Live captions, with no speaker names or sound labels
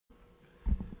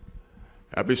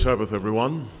Happy Sabbath,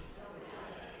 everyone.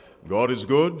 God is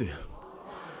good,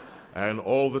 and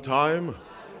all the time,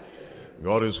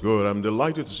 God is good. I'm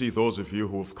delighted to see those of you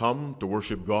who have come to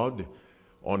worship God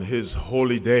on His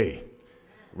holy day,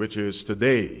 which is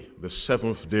today, the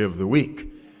seventh day of the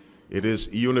week. It is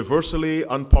universally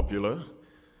unpopular,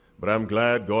 but I'm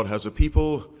glad God has a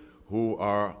people who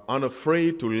are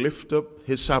unafraid to lift up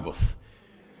His Sabbath.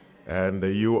 And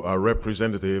you are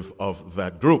representative of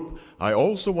that group. I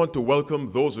also want to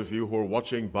welcome those of you who are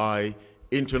watching by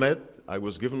internet. I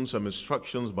was given some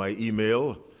instructions by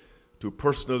email to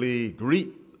personally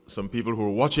greet some people who are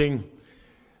watching.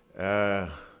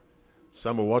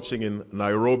 Some are watching in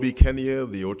Nairobi, Kenya,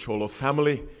 the Ocholo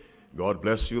family. God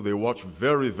bless you. They watch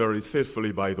very, very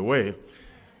faithfully, by the way,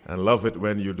 and love it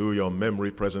when you do your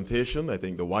memory presentation. I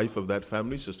think the wife of that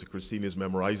family, Sister Christine, is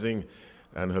memorizing,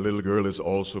 and her little girl is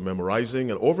also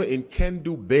memorizing. And over in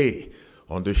Kendu Bay,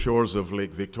 on the shores of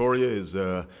Lake Victoria, is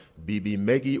Bibi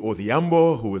Meggie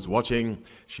Odhiambo, who is watching.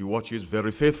 She watches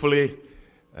very faithfully.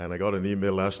 And I got an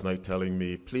email last night telling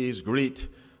me, please greet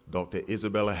Dr.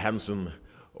 Isabella Hansen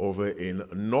over in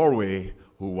Norway,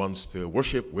 who wants to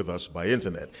worship with us by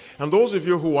internet. And those of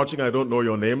you who are watching, I don't know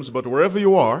your names, but wherever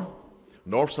you are,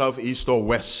 north, south, east, or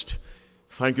west,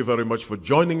 thank you very much for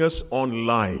joining us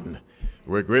online.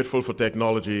 We're grateful for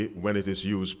technology when it is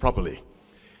used properly.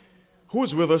 Who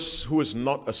is with us who is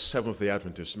not a Seventh-day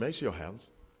Adventist? May I see your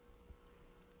hands?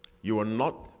 You are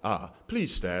not?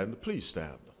 Please stand, please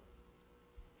stand.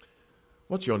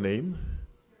 What's your name?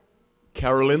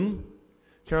 Carolyn?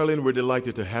 Carolyn, we're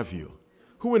delighted to have you.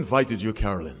 Who invited you,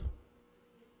 Carolyn?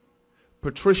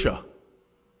 Patricia.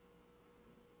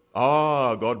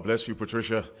 God bless you,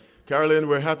 Patricia. Carolyn,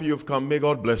 we're happy you've come. May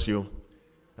God bless you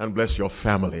and bless your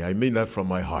family. I mean that from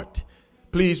my heart.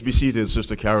 Please be seated,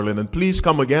 Sister Carolyn, and please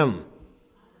come again.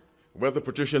 Whether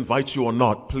Patricia invites you or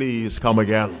not, please come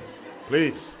again.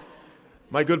 Please.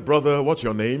 My good brother, what's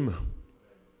your name?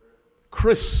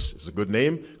 Chris is a good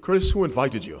name. Chris, who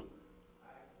invited you?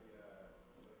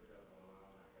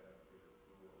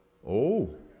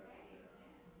 Oh.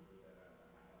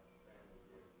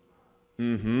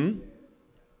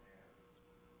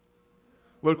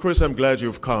 Well, Chris, I'm glad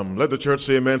you've come. Let the church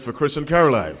say amen for Chris and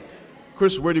Caroline.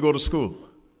 Chris, where do you go to school?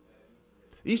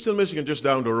 Eastern Michigan, just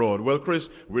down the road. Well, Chris,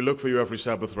 we look for you every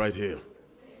Sabbath right here.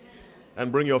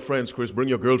 And bring your friends, Chris. Bring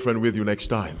your girlfriend with you next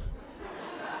time.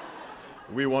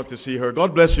 We want to see her.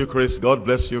 God bless you, Chris. God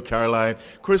bless you, Caroline.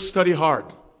 Chris, study hard.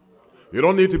 You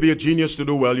don't need to be a genius to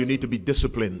do well. You need to be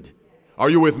disciplined. Are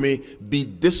you with me? Be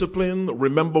disciplined.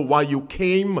 Remember why you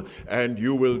came, and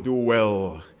you will do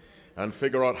well. And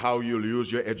figure out how you'll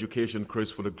use your education,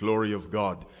 Chris, for the glory of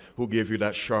God, who gave you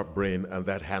that sharp brain and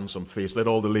that handsome face. Let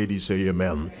all the ladies say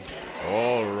amen.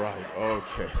 All right.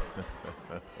 Okay.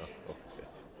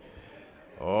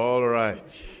 All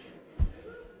right.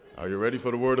 Are you ready for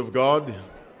the Word of God?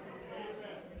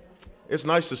 It's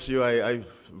nice to see you. I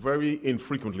very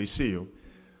infrequently see you.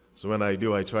 So when I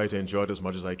do, I try to enjoy it as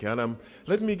much as I can.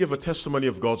 Let me give a testimony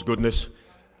of God's goodness.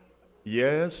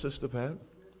 Yes, Sister Pat?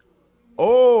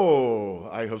 Oh,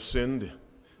 I have sinned,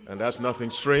 and that's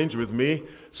nothing strange with me.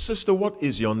 Sister, what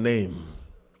is your name?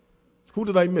 Who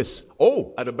did I miss?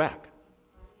 Oh, at the back.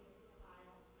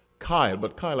 Kyle,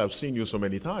 but Kyle, I've seen you so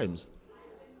many times.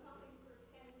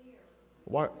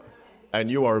 What? And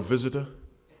you are a visitor?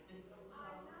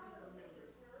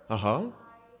 Uh-huh.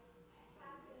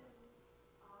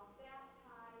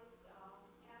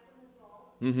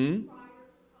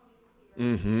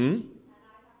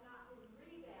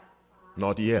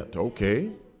 Not yet,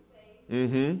 okay.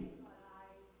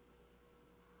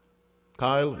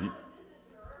 Kyle,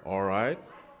 all right.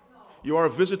 You are a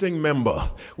visiting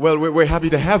member. Well, we're happy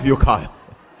to have you, Kyle.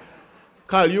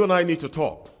 Kyle, you and I need to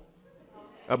talk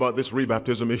about this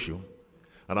rebaptism issue.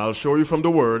 And I'll show you from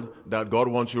the Word that God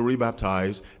wants you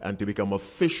rebaptized and to become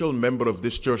official member of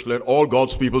this church. Let all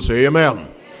God's people say amen.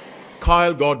 Amen.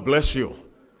 Kyle, God bless you.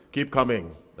 Keep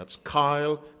coming. That's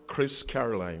Kyle, Chris,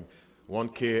 Caroline. 1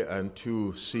 K and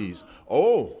 2 C's.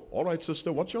 Oh, all right,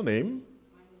 sister. What's your name?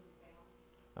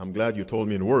 I'm glad you told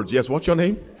me in words. Yes, what's your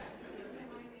name?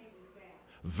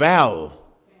 Val.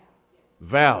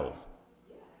 Val.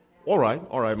 All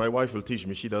right. My wife will teach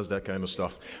me. She does that kind of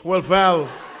stuff. Well,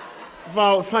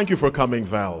 Val, thank you for coming,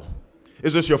 Val.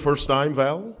 Is this your first time,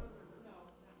 Val?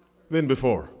 Been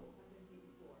before?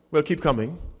 Well, keep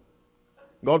coming.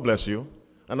 God bless you.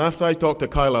 And after I talk to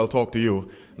Kyle, I'll talk to you.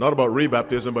 Not about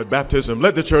rebaptism, but baptism.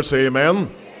 Let the church say amen.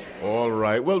 Amen. All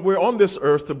right. Well, we're on this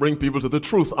earth to bring people to the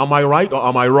truth. Am I right or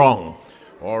am I wrong?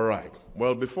 All right.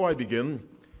 Well, before I begin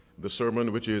the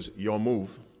sermon, which is your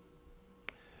move,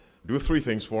 Do three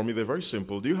things for me. They're very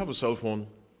simple. Do you have a cell phone?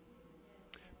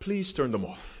 Please turn them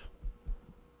off.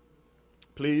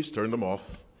 Please turn them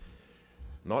off.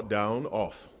 Not down,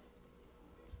 off.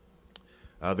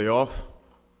 Are they off?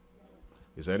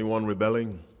 Is anyone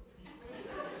rebelling?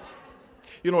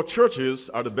 You know, churches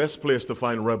are the best place to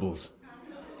find rebels.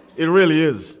 It really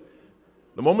is.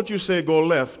 The moment you say go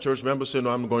left, church members say, no,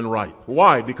 I'm going right.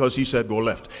 Why? Because he said go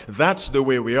left. That's the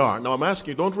way we are. Now I'm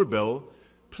asking you, don't rebel.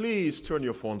 Please turn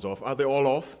your phones off. Are they all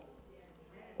off?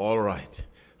 All right.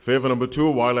 Favor number 2,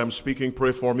 while I'm speaking,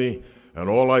 pray for me. And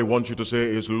all I want you to say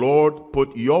is, Lord,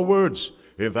 put your words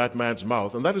in that man's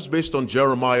mouth. And that is based on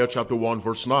Jeremiah chapter 1,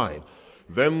 verse 9.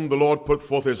 Then the Lord put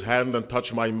forth his hand and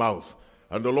touched my mouth.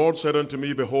 And the Lord said unto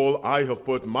me, behold, I have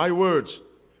put my words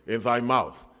in thy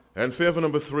mouth. And favor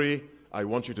number 3, I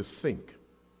want you to think.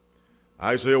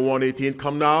 Isaiah 1:18,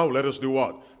 come now, let us do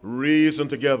what? Reason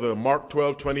together. Mark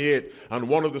 12:28, and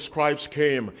one of the scribes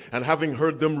came, and having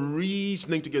heard them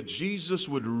reasoning together, Jesus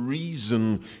would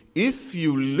reason. If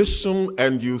you listen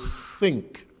and you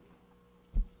think,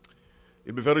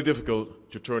 it'd be very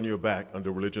difficult to turn your back on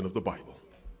the religion of the Bible.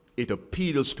 It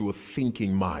appeals to a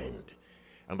thinking mind,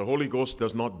 and the Holy Ghost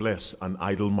does not bless an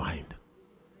idle mind.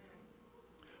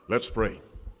 Let's pray.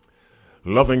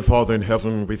 Loving Father in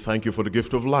heaven, we thank you for the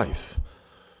gift of life.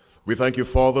 We thank you,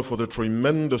 Father, for the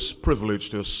tremendous privilege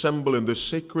to assemble in this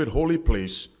sacred holy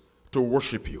place to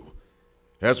worship you.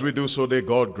 As we do so, dear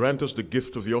God, grant us the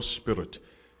gift of your Spirit,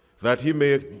 that he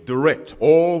may direct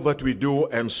all that we do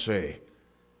and say.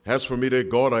 As for me, dear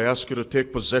God, I ask you to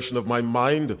take possession of my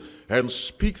mind and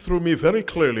speak through me very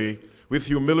clearly, with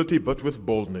humility but with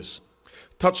boldness.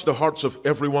 Touch the hearts of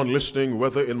everyone listening,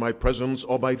 whether in my presence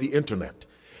or by the internet.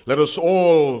 Let us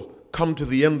all come to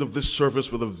the end of this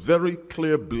service with a very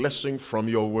clear blessing from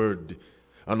your word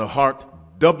and a heart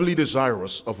doubly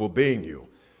desirous of obeying you.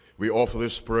 We offer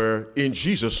this prayer in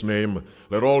Jesus' name.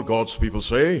 Let all God's people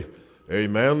say,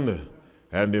 amen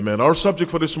and amen. Our subject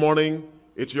for this morning,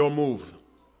 it's your move.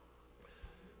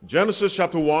 Genesis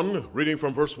chapter 1, reading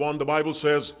from verse 1, the Bible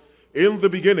says, in the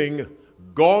beginning,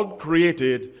 God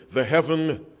created the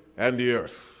heaven and the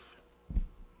earth.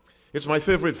 It's my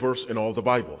favorite verse in all the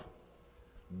Bible.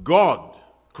 God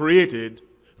created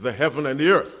the heaven and the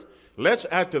earth. Let's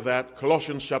add to that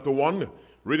Colossians chapter 1,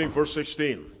 reading verse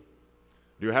 16.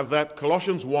 Do you have that?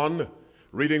 Colossians 1,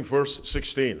 reading verse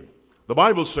 16. The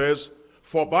Bible says,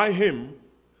 for by him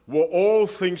were all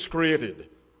things created,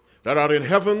 that are in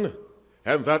heaven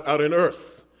and that are in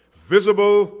earth,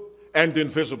 visible and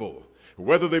invisible.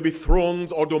 Whether they be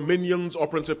thrones or dominions or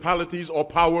principalities or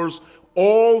powers,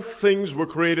 all things were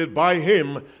created by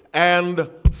him and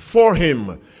for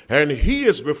him. And he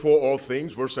is before all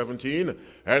things, verse 17,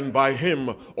 and by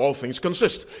him all things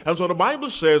consist. And so the Bible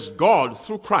says God,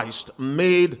 through Christ,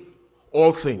 made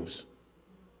all things.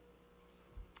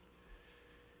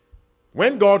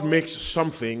 When God makes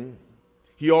something,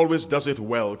 he always does it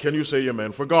well. Can you say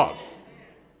amen for God?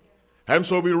 And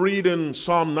so we read in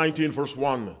Psalm 19, verse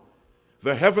 1,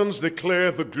 the heavens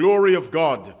declare the glory of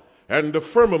God, and the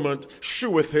firmament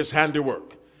sheweth his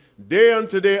handiwork. Day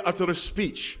unto day uttereth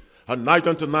speech, and night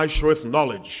unto night showeth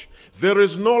knowledge. There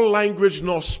is no language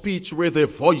nor speech where their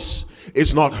voice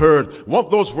is not heard. What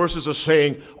those verses are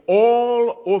saying,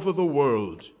 all over the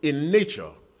world, in nature,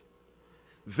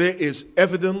 there is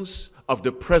evidence of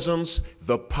the presence,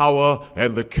 the power,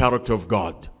 and the character of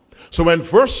God. So when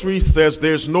verse 3 says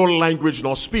there's no language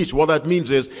nor speech, what that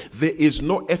means is there is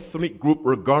no ethnic group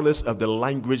regardless of the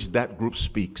language that group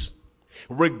speaks.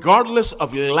 Regardless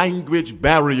of language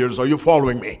barriers, are you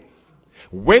following me?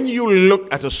 When you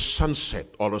look at a sunset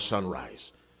or a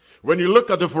sunrise, when you look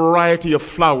at the variety of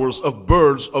flowers, of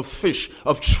birds, of fish,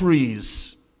 of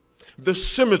trees, the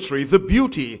symmetry, the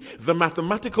beauty, the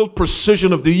mathematical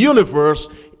precision of the universe,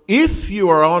 if you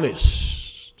are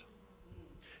honest,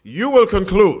 you will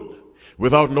conclude,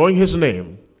 without knowing his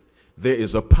name, there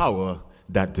is a power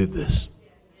that did this.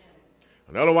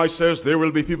 And otherwise says there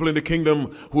will be people in the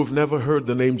kingdom who have never heard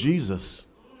the name Jesus,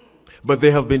 but they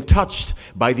have been touched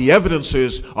by the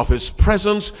evidences of his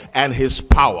presence and his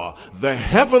power. The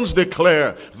heavens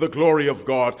declare the glory of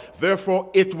God. Therefore,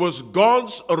 it was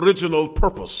God's original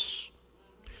purpose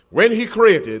when he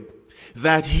created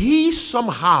that he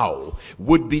somehow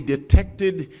would be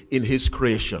detected in his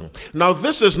creation. Now,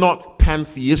 this is not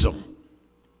pantheism.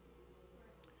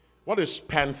 What is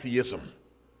pantheism?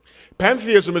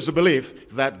 Pantheism is a belief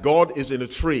that God is in a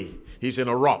tree, he's in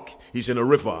a rock, he's in a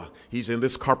river, he's in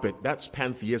this carpet. That's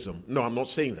pantheism. No, I'm not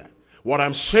saying that. What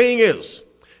I'm saying is,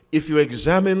 if you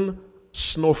examine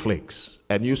snowflakes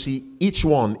and you see each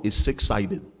one is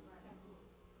six-sided,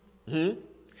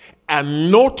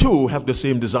 and no two have the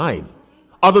same design,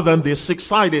 other than they're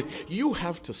six-sided, you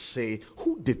have to say,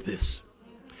 who did this?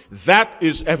 That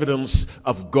is evidence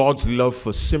of God's love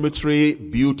for symmetry,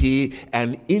 beauty,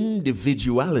 and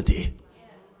individuality.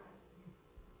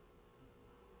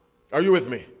 Are you with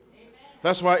me?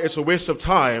 That's why it's a waste of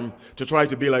time to try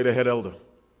to be like the head elder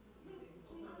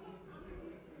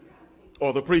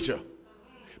or the preacher.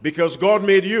 Because God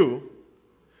made you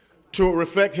to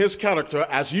reflect his character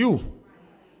as you.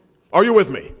 Are you with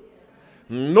me?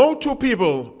 No two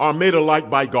people are made alike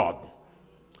by God.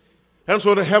 And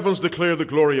so the heavens declare the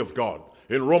glory of God.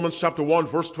 In Romans chapter 1,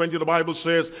 verse 20, the Bible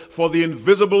says, for the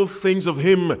invisible things of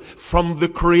him from the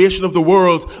creation of the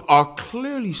world are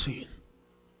clearly seen.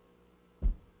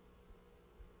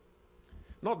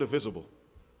 Not the visible.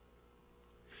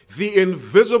 The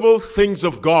invisible things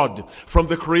of God from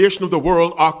the creation of the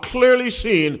world are clearly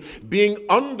seen, being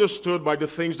understood by the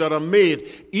things that are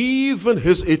made, even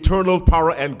his eternal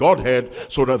power and Godhead,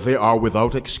 so that they are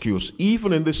without excuse.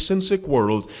 Even in this sin-sick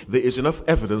world, there is enough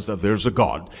evidence that there's a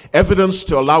God. Evidence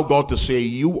to allow God to say,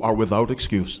 you are without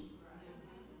excuse.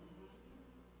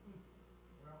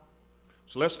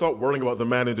 So let's stop worrying about the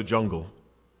man in the jungle.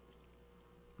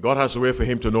 God has a way for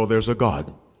him to know there's a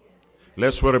God.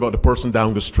 Let's worry about the person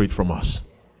down the street from us.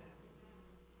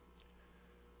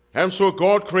 And so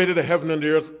God created the heaven and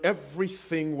the earth.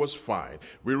 Everything was fine.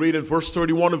 We read in verse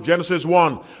 31 of Genesis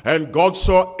 1, and God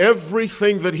saw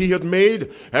everything that he had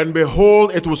made, and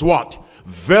behold, it was what?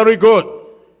 Very good.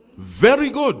 Very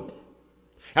good.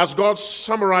 As God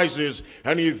summarizes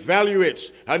and he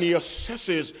evaluates and he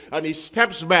assesses and he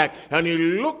steps back and he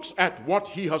looks at what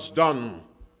he has done.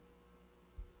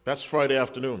 That's Friday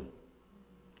afternoon.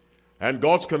 And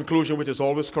God's conclusion, which is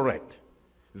always correct.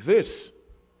 This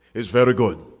is very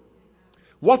good.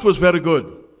 What was very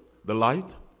good? The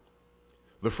light,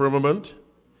 the firmament,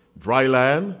 dry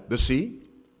land, the sea,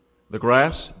 the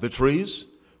grass, the trees,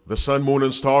 the sun, moon,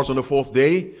 and stars on the fourth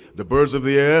day, the birds of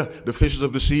the air, the fishes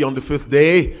of the sea on the fifth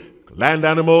day, land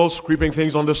animals, creeping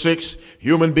things on the sixth,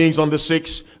 human beings on the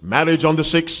sixth, marriage on the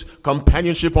sixth,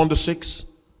 companionship on the sixth,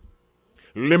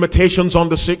 limitations on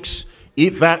the sixth,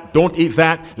 eat that, don't eat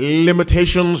that,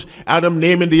 limitations, Adam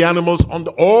naming the animals, on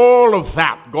all of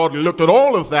that. God looked at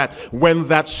all of that. When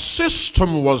that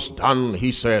system was done,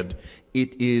 he said,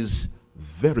 it is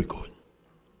very good.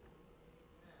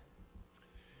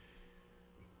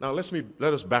 Now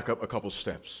let us back up a couple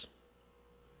steps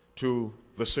to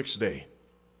the sixth day.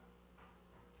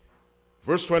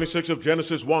 Verse 26 of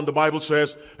Genesis 1, the Bible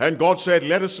says, and God said,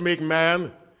 let us make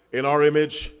man in our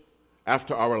image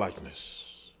after our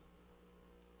likeness.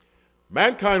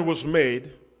 Mankind was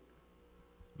made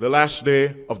the last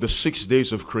day of the 6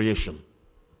 days of creation,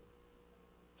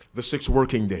 the 6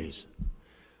 working days.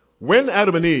 When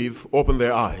Adam and Eve opened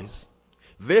their eyes,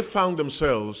 they found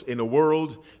themselves in a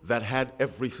world that had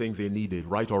everything they needed,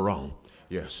 right or wrong.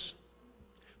 Yes.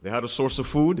 They had a source of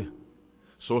food,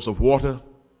 source of water,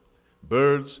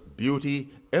 birds, beauty,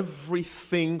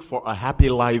 everything for a happy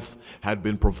life had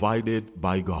been provided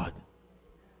by God.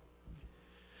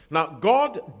 Now,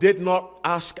 God did not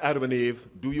ask Adam and Eve,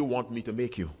 do you want me to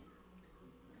make you?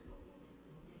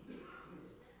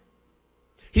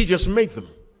 He just made them.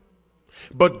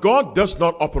 But God does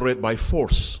not operate by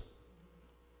force.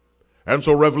 And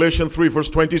so Revelation 3 verse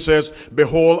 20 says,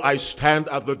 behold, I stand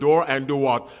at the door and do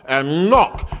what? And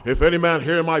knock. If any man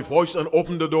hear my voice and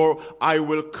open the door, I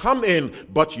will come in.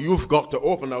 But you've got to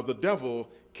open. Now the devil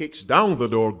kicks down the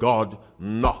door, God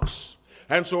knocks.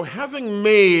 And so having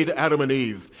made Adam and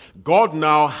Eve, God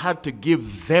now had to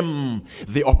give them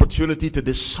the opportunity to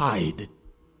decide,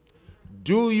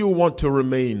 do you want to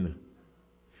remain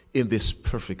in this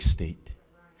perfect state?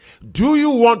 Do you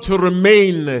want to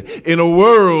remain in a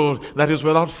world that is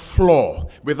without flaw,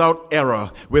 without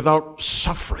error, without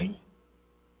suffering?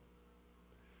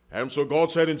 And so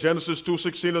God said in Genesis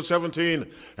 2:16 and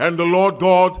 17, and the Lord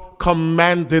God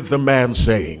commanded the man,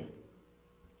 saying,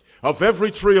 of every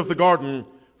tree of the garden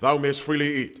thou mayest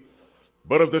freely eat,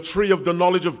 but of the tree of the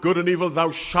knowledge of good and evil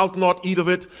thou shalt not eat of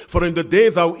it, for in the day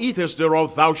thou eatest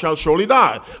thereof thou shalt surely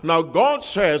die. Now God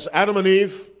says, Adam and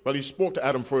Eve, well, he spoke to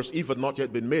Adam first. Eve had not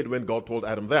yet been made when God told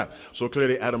Adam that. So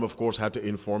clearly Adam, of course, had to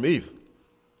inform Eve.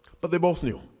 But they both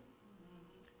knew.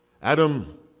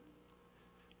 Adam,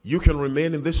 you can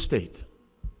remain in this state,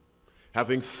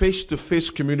 having face-to-face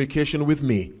communication with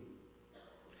me,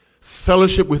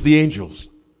 fellowship with the angels,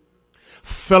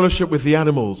 fellowship with the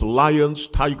animals, lions,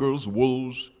 tigers,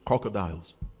 wolves,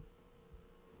 crocodiles.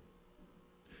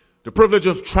 The privilege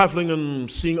of traveling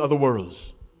and seeing other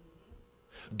worlds.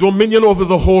 Dominion over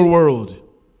the whole world.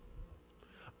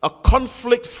 A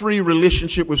conflict-free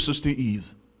relationship with Sister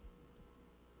Eve.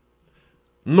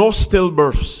 no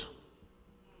stillbirths,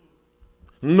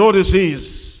 no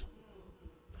disease,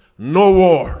 no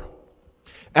war.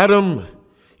 Adam,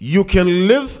 you can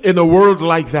live in a world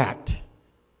like that.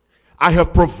 I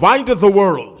have provided the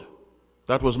world.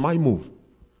 That was my move.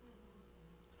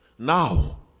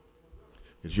 Now,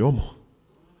 it's your move.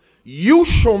 You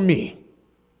show me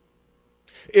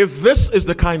if this is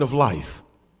the kind of life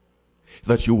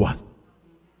that you want.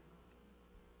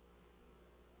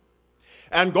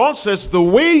 And God says, the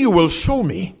way you will show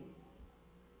me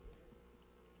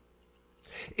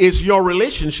is your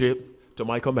relationship to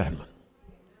my commandment.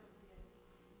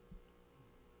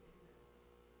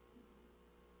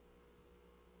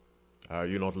 Are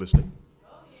you not listening?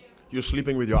 You're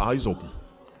sleeping with your eyes open.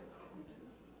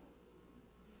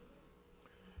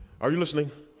 Are you listening?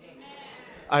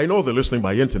 I know they're listening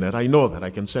by internet. I know that. I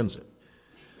can sense it.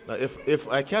 Now, if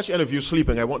I catch any of you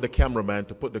sleeping, I want the cameraman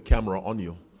to put the camera on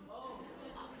you,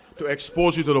 to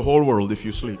expose you to the whole world if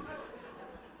you sleep.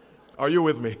 Are you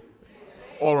with me?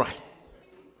 All right.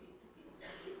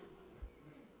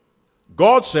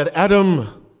 God said,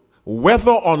 Adam,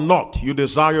 whether or not you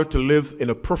desire to live in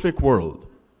a perfect world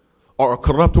or a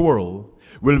corrupt world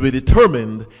will be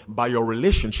determined by your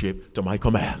relationship to my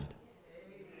command,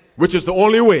 which is the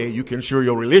only way you can show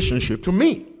your relationship to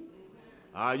me.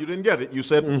 You didn't get it. You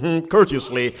said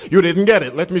courteously. You didn't get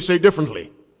it. Let me say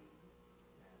differently.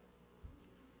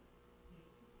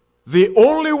 The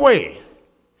only way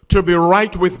to be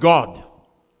right with God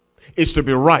is to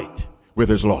be right with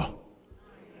his law.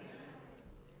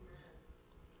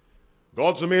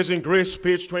 God's Amazing Grace,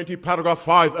 page 20, paragraph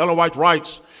 5, Ellen White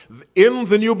writes, in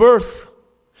the new birth,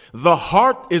 the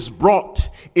heart is brought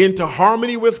into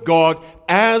harmony with God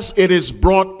as it is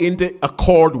brought into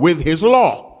accord with his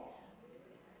law.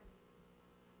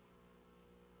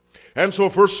 And so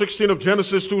verse 16 of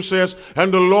Genesis 2 says,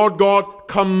 and the Lord God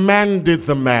commanded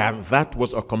the man. That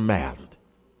was a command.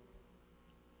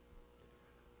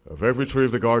 Of every tree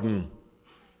of the garden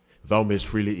thou mayst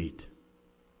freely eat.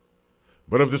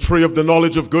 But of the tree of the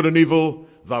knowledge of good and evil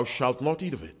thou shalt not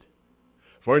eat of it.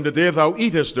 For in the day thou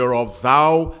eatest thereof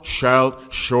thou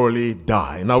shalt surely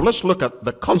die. Now let's look at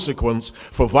the consequence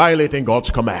for violating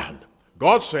God's command.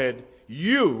 God said,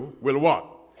 you will what?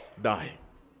 Die.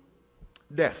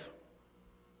 Death.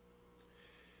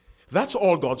 That's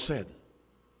all God said.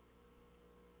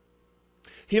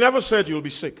 He never said you'll be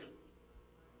sick.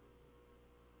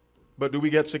 But do we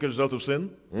get sick as a result of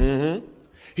sin? Mm-hmm.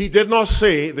 He did not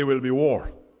say there will be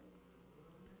war.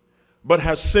 But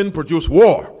has sin produced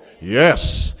war?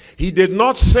 Yes. He did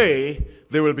not say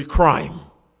there will be crime.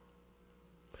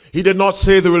 He did not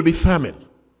say there will be famine,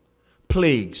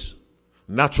 plagues,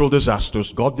 natural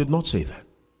disasters. God did not say that.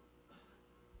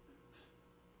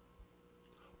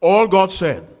 All God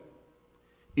said,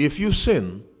 if you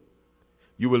sin,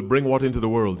 you will bring what into the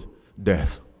world?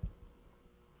 Death.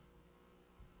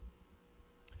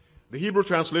 The Hebrew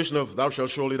translation of thou shalt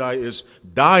surely die is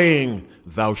dying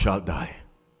thou shalt die.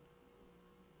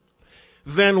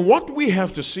 Then what we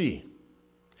have to see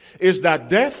is that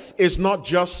death is not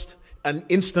just an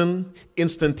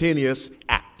instantaneous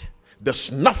act. The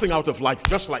snuffing out of life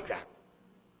just like that.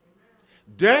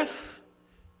 Death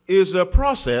is a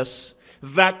process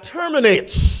that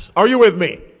terminates, are you with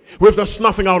me, with the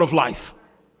snuffing out of life.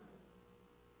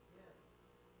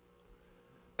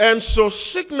 And so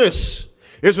sickness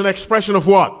is an expression of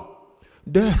what?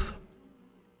 Death.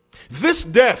 This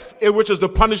death, which is the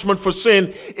punishment for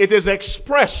sin, it is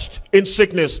expressed in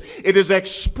sickness. It is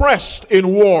expressed in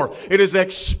war. It is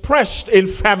expressed in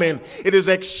famine. It is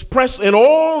expressed in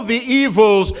all the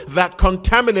evils that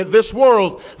contaminate this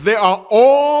world. They are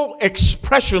all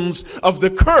expressions of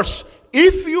the curse.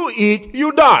 If you eat,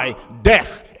 you die.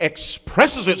 Death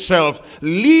expresses itself,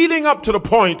 leading up to the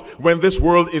point when this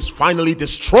world is finally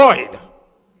destroyed,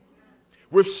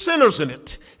 with sinners in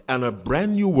it, and a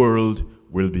brand new world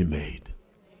will be made.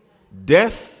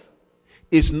 Death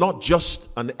is not just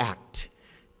an act.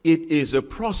 It is a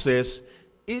process.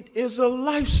 It is a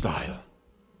lifestyle.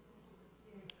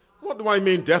 What do I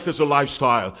mean death is a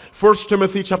lifestyle? 1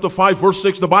 Timothy chapter 5 verse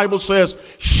 6, the Bible says,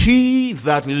 she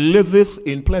that liveth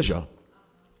in pleasure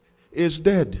is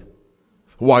dead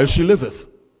while she liveth.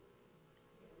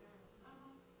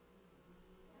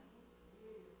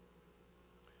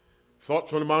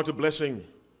 Thoughts from the Mount of Blessing,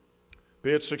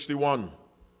 page 61,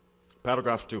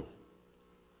 paragraph 2.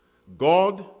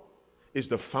 God is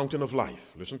the fountain of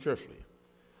life. Listen carefully.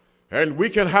 And we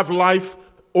can have life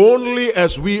only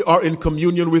as we are in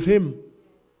communion with him.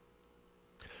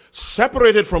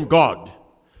 Separated from God,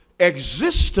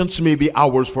 existence may be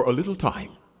ours for a little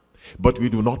time, but we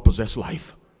do not possess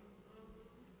life.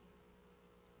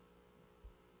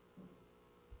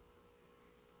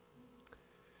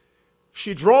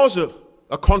 She draws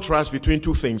a contrast between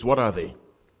two things. What are they?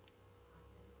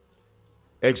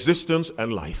 Existence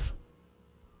and life.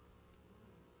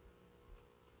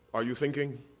 Are you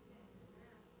thinking?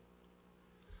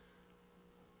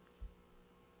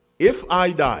 If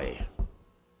I die,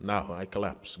 now I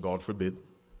collapse, God forbid,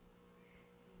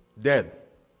 dead,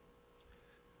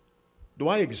 do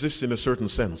I exist in a certain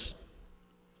sense?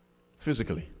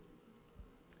 Physically?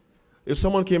 If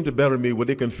someone came to bury me, would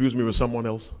they confuse me with someone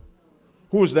else?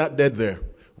 Who is that dead there?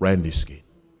 Randy Skeete.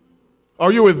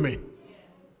 Are you with me?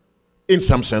 In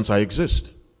some sense, I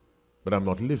exist, but I'm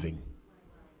not living.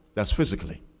 That's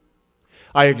physically.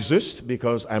 I exist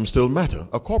because I'm still matter.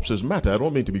 A corpse is matter. I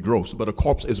don't mean to be gross, but a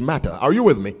corpse is matter. Are you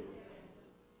with me?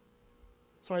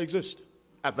 So I exist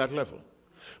at that level.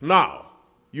 Now,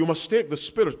 you must take the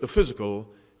physical,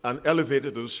 and elevate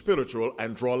it to the spiritual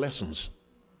and draw lessons.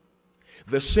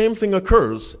 The same thing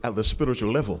occurs at the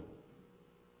spiritual level.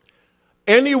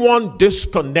 Anyone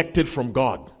disconnected from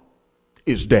God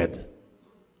is dead.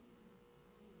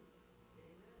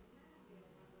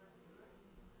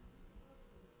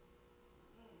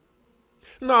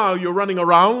 Now you're running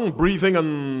around, breathing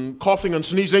and coughing and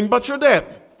sneezing, but you're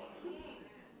dead.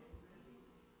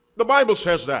 The Bible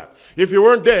says that. If you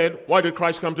weren't dead, why did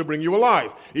Christ come to bring you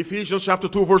alive? Ephesians chapter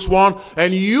 2 verse 1,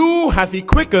 and you hath he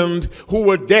quickened who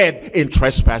were dead in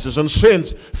trespasses and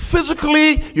sins.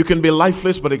 Physically, you can be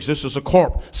lifeless but exist as a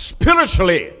corpse.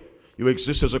 Spiritually, you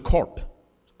exist as a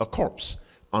corpse,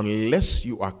 unless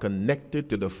you are connected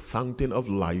to the fountain of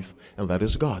life, and that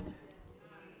is God.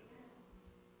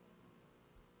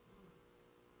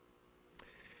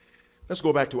 Let's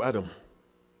go back to Adam.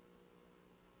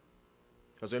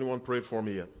 Has anyone prayed for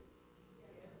me yet?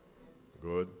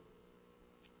 Good.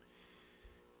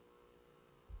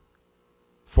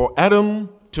 For Adam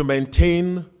to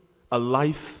maintain a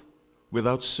life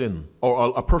without sin,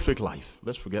 or a perfect life,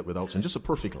 let's forget without sin, just a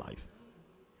perfect life,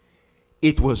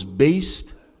 it was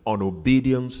based on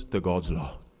obedience to God's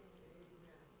law.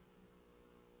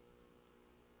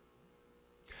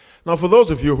 Now, for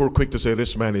those of you who are quick to say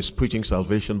this man is preaching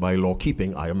salvation by law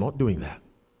keeping, I am not doing that.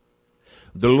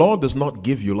 The law does not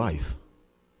give you life.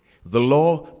 The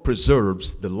law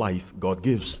preserves the life God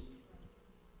gives.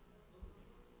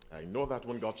 I know that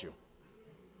one got you.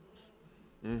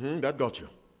 That got you.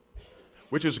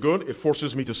 Which is good. It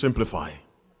forces me to simplify.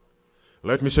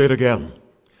 Let me say it again.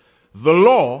 The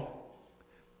law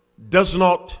does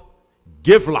not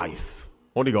give life.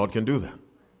 Only God can do that.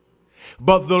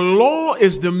 But the law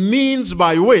is the means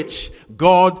by which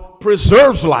God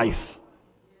preserves life.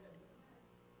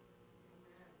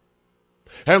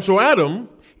 And so, Adam,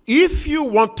 if you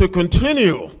want to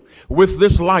continue with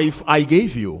this life I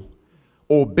gave you,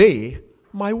 obey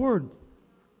my word.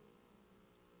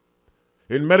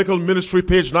 In Medical Ministry,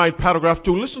 page 9, paragraph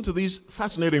 2, listen to these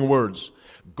fascinating words.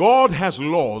 God has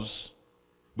laws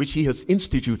which he has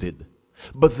instituted,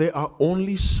 but they are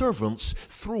only servants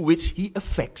through which he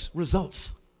effects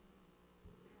results.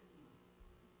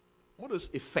 What does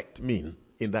effect mean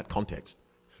in that context?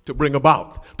 To bring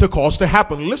about, to cause to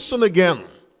happen. Listen again.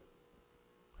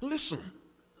 Listen.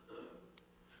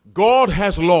 God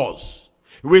has laws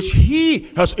which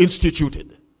he has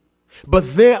instituted, but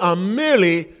they are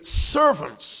merely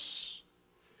servants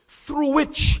through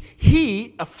which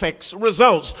he affects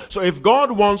results. So if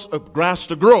God wants a grass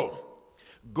to grow,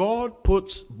 God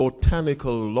puts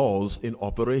botanical laws in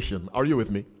operation. Are you with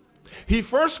me? He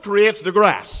first creates the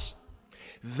grass.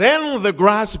 Then the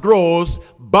grass grows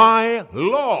by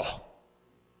law.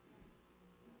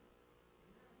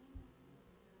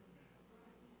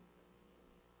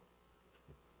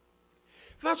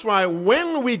 That's why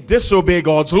when we disobey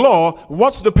God's law,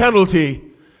 what's the penalty?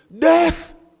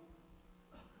 Death.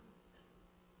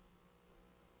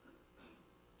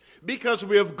 Because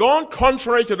we have gone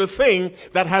contrary to the thing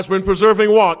that has been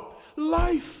preserving what?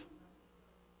 Life.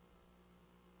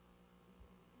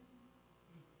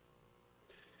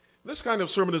 This kind of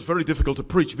sermon is very difficult to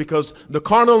preach because the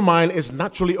carnal mind is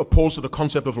naturally opposed to the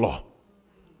concept of law.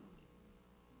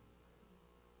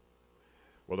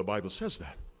 Well, the Bible says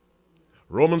that.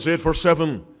 Romans 8 verse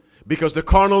 7, because the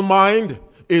carnal mind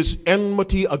is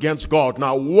enmity against God.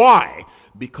 Now, why?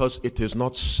 Because it is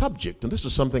not subject. And this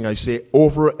is something I say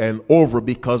over and over,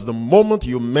 because the moment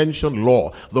you mention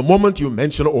law, the moment you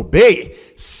mention obey,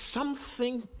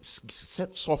 something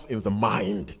sets off in the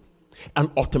mind,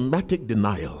 an automatic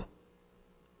denial.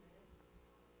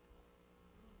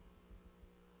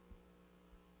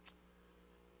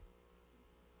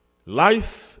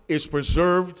 Life is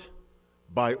preserved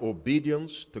by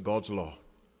obedience to God's law.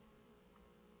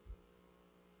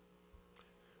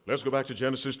 Let's go back to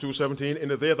Genesis 2:17. In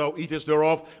the day thou eatest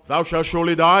thereof, thou shalt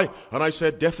surely die. And I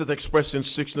said, death is expressed in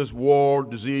sickness, war,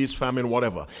 disease, famine,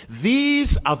 whatever.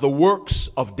 These are the works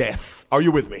of death. Are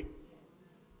you with me?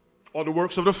 Or the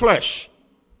works of the flesh.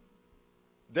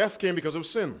 Death came because of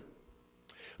sin.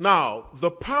 Now,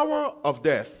 the power of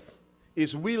death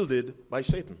is wielded by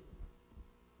Satan.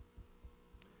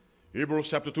 Hebrews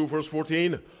chapter 2, verse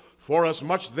 14. For as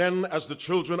much then as the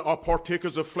children are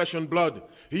partakers of flesh and blood,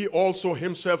 he also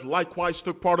himself likewise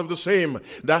took part of the same,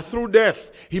 that through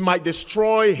death he might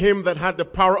destroy him that had the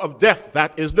power of death,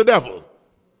 that is the devil.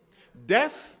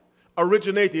 Death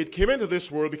came into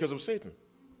this world because of Satan,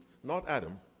 not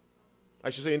Adam.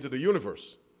 I should say into the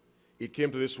universe. It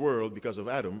came to this world because of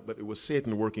Adam, but it was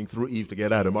Satan working through Eve to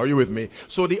get Adam. Are you with me?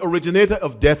 So the originator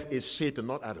of death is Satan,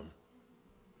 not Adam.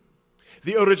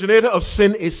 The originator of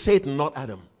sin is Satan, not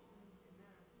Adam.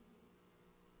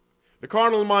 The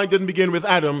carnal mind didn't begin with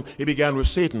Adam, it began with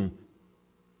Satan.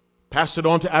 Passed it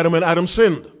on to Adam, and Adam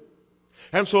sinned.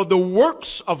 And so the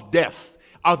works of death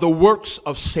are the works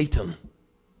of Satan.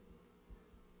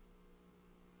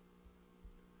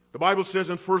 The Bible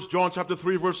says in 1 John chapter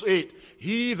 3, verse 8,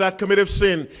 he that committeth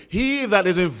sin, he that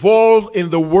is involved in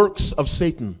the works of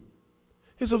Satan,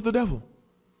 is of the devil.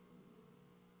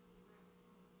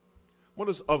 What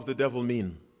does of the devil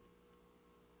mean?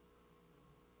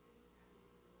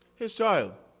 His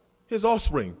child, his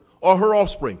offspring, or her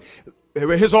offspring.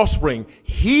 His offspring.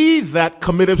 He that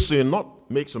committeth sin, not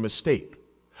makes a mistake.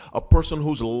 A person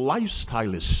whose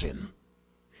lifestyle is sin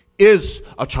is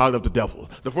a child of the devil.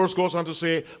 The verse goes on to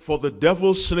say, for the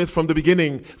devil sinneth from the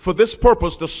beginning. For this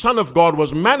purpose the Son of God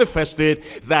was manifested,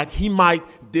 that he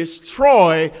might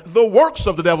destroy the works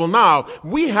of the devil. Now,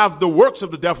 we have the works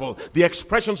of the devil, the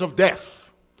expressions of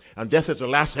death. And death is the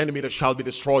last enemy that shall be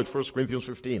destroyed, 1 Corinthians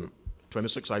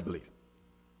 15:26, I believe.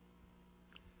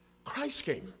 Christ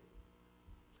came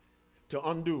to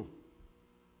undo.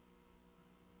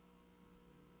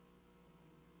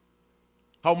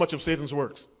 How much of Satan's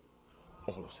works?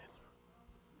 All of Satan.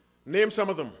 Name some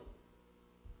of them.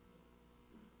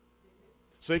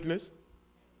 Sickness,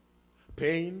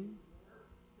 pain,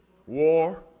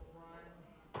 war,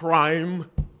 crime,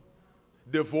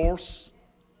 divorce,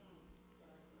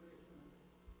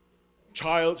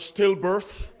 child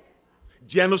stillbirth,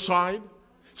 genocide,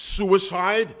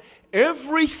 suicide,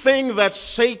 everything that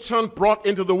Satan brought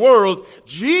into the world,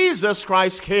 Jesus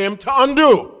Christ came to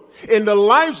undo in the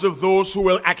lives of those who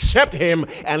will accept him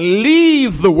and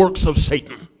leave the works of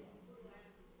Satan.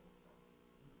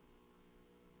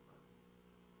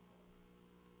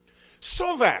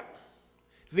 So that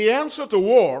the answer to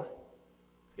war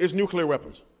is nuclear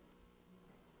weapons.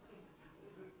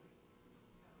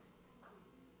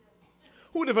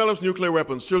 Who develops nuclear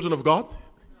weapons? Children of God?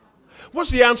 What's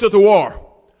the answer to war?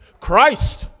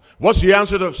 Christ. What's the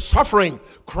answer to suffering?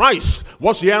 Christ.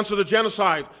 What's the answer to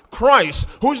genocide? Christ.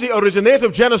 Who's the originator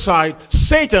of genocide?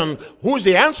 Satan. Who's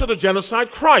the answer to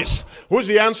genocide? Christ. Who's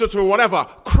the answer to whatever?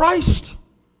 Christ.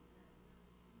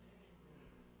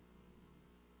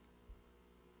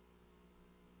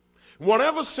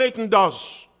 Whatever Satan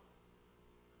does,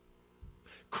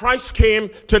 Christ came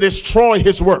to destroy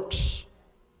his works.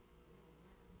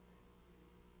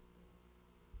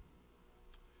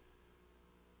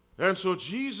 And so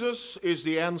Jesus is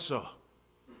the answer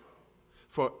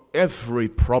for every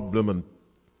problem and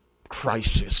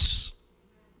crisis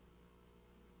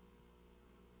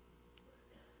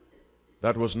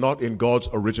that was not in God's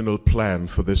original plan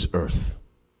for this earth.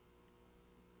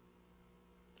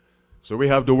 So we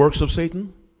have the works of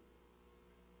Satan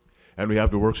and we have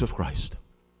the works of Christ.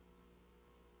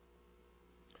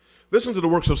 Listen to the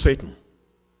works of Satan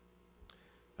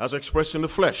as expressed in the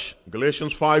flesh.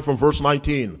 Galatians 5 from verse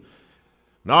 19.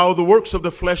 Now the works of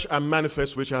the flesh are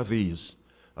manifest, which are these: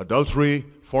 adultery,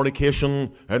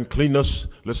 fornication, uncleanness,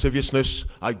 lasciviousness,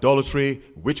 idolatry,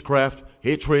 witchcraft,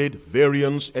 hatred,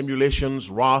 variance, emulations,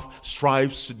 wrath,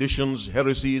 strifes, seditions,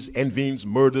 heresies, envyings,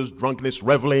 murders, drunkenness,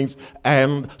 revelings,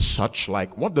 and such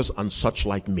like. What does "and such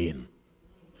like" mean?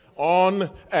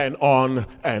 On and on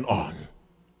and on.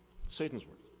 Satan's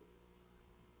works.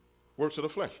 Works of the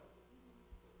flesh.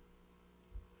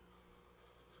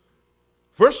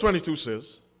 Verse 22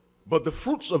 says, but the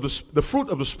fruit of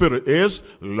the Spirit is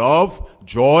love,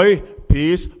 joy,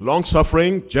 peace,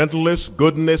 long-suffering, gentleness,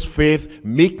 goodness, faith,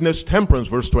 meekness, temperance.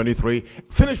 Verse 23.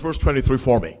 Finish verse 23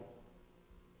 for me.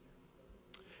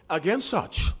 Against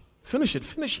such, finish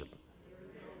it.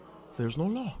 There's no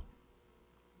law.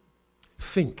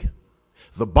 Think.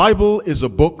 The Bible is a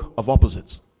book of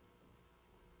opposites.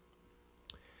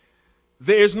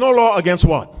 There is no law against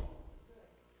what?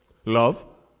 Love,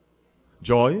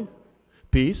 joy,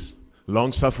 peace,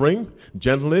 long-suffering,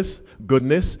 gentleness,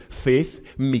 goodness,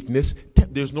 faith, meekness.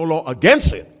 There's no law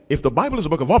against it. If the Bible is a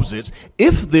book of opposites,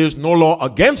 if there's no law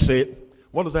against it,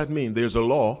 what does that mean? There's a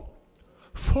law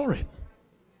for it.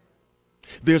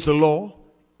 There's a law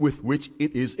with which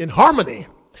it is in harmony.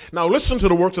 Now listen to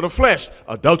the works of the flesh: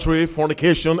 adultery,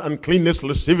 fornication, uncleanness,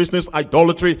 lasciviousness,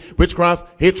 idolatry,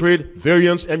 witchcraft, hatred,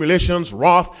 variance, emulations,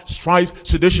 wrath, strife,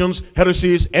 seditions,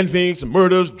 heresies, envyings,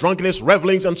 murders, drunkenness,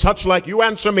 revelings, and such like. You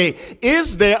answer me.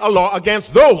 Is there a law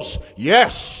against those?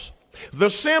 Yes. The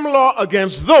same law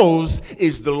against those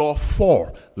is the law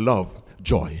for love,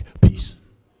 joy, peace.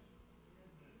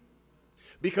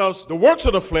 Because the works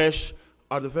of the flesh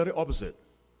are the very opposite.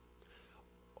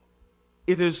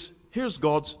 It is, here's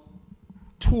God's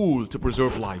tool to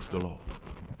preserve life, the law.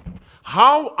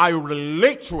 How I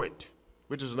relate to it,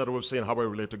 which is another way of saying how I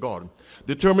relate to God,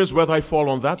 determines whether I fall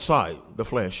on that side, the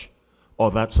flesh, or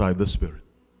that side, the spirit.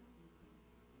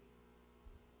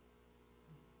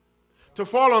 To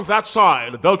fall on that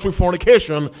side, adultery,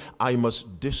 fornication, I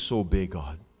must disobey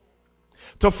God.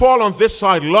 To fall on this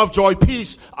side, love, joy,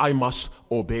 peace, I must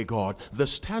obey God. The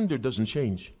standard doesn't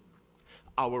change.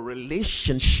 Our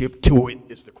relationship to it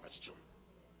is the question.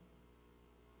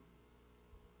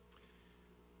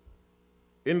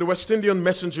 In the West Indian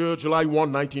Messenger, July 1,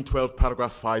 1912,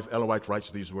 paragraph 5, Ellen White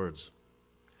writes these words: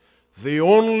 "The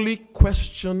only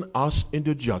question asked in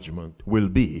the judgment will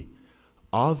be,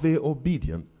 are they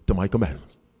obedient to my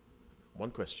commandments?"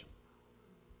 One question.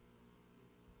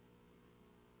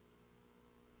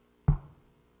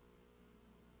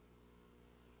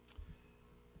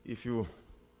 If you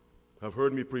have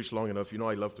heard me preach long enough, you know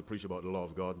I love to preach about the law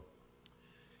of God,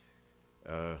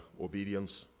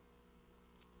 obedience,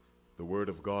 the Word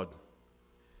of God,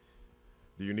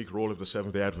 the unique role of the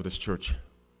Seventh-day Adventist Church.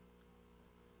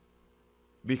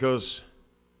 Because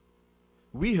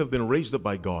we have been raised up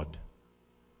by God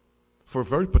for a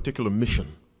very particular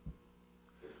mission.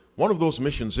 One of those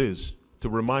missions is to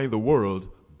remind the world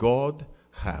God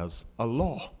has a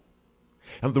law.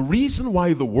 And the reason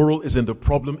why the world is in the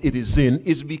problem it is in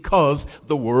is because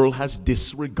the world has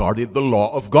disregarded the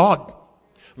law of God,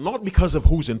 not because of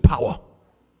who's in power.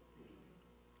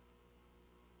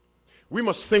 We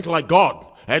must think like God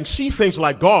and see things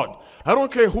like God. I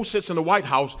don't care who sits in the White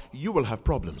House, you will have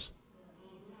problems.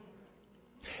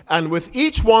 And with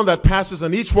each one that passes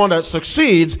and each one that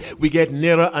succeeds, we get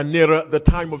nearer and nearer the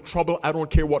time of trouble. I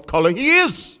don't care what color he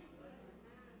is.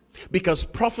 Because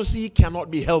prophecy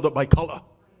cannot be held up by color.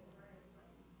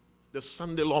 The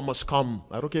Sunday law must come.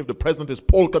 I don't care if the president is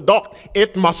polka dot,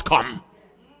 it must come.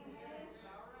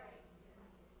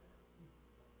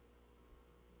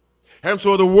 And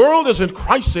so the world is in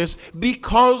crisis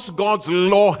because God's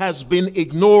law has been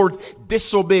ignored,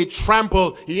 disobeyed,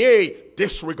 trampled, yea,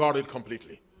 disregarded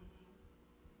completely.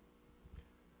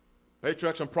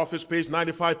 Patriarchs and Prophets, page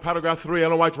 95, paragraph 3,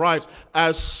 Ellen White writes,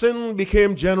 "As sin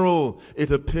became general, it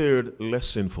appeared less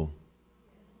sinful."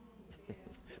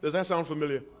 Does that sound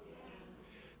familiar?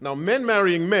 Now, men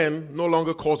marrying men no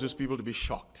longer causes people to be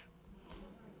shocked.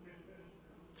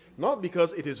 Not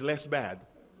because it is less bad,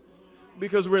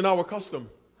 because we're now accustomed.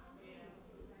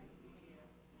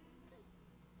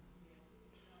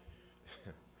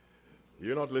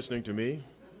 You're not listening to me.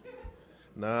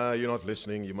 Nah, you're not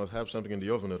listening. You must have something in the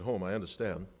oven at home. I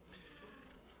understand.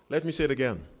 Let me say it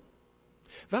again.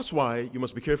 That's why you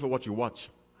must be careful what you watch,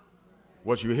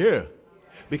 what you hear.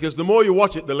 Because the more you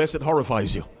watch it, the less it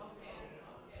horrifies you.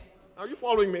 Are you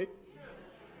following me?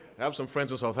 I have some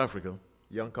friends in South Africa,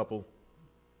 young couple.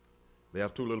 They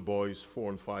have 2 little boys, 4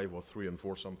 and 5 or 3 and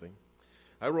 4 something.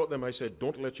 I wrote them, I said,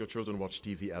 don't let your children watch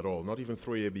TV at all. Not even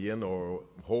 3ABN or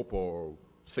Hope or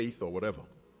Faith or whatever.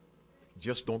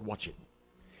 Just don't watch it.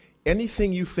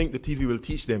 Anything you think the TV will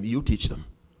teach them, you teach them.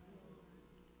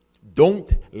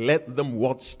 Don't let them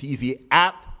watch TV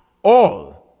at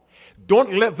all.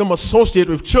 Don't let them associate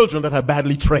with children that are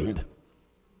badly trained.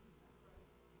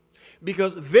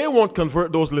 Because they won't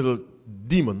convert those little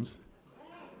demons.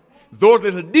 Those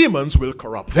little demons will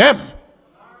corrupt them.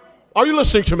 Are you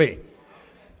listening to me?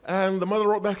 And the mother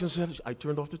wrote back and said, I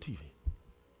turned off the TV.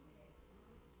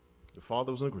 The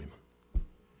father was in agreement.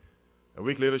 A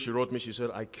week later, she wrote me, she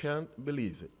said, I can't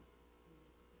believe it.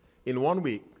 In 1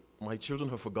 week, my children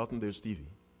have forgotten there's TV.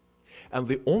 And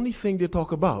the only thing they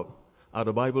talk about are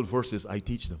the Bible verses I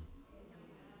teach them.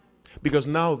 Because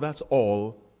now that's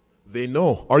all they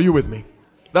know. Are you with me?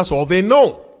 That's all they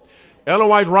know. Ellen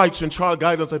White writes in Child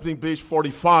Guidance, I think page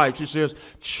 45, she says,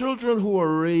 children who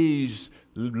are raised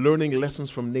learning lessons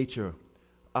from nature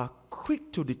are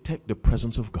quick to detect the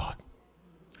presence of God.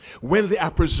 When they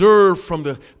are preserved from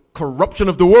the corruption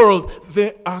of the world,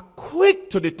 they are quick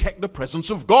to detect the presence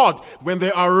of God when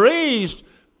they are raised.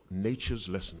 Nature's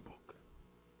lesson book.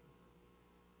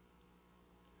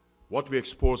 What we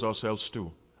expose ourselves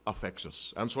to affects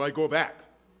us. And so I go back.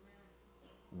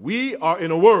 We are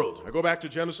in a world. I go back to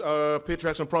Genesis,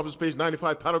 Patriarchs and Prophets, page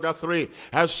 95, paragraph 3.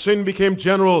 As sin became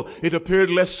general, it appeared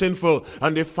less sinful,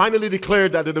 and they finally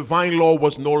declared that the divine law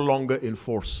was no longer in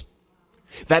force.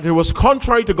 That it was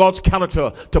contrary to God's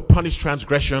character to punish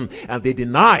transgression, and they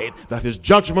denied that his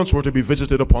judgments were to be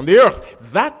visited upon the earth.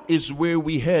 That is where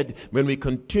we head when we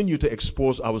continue to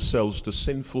expose ourselves to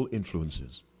sinful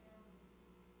influences.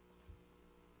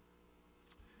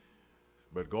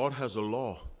 But God has a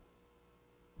law.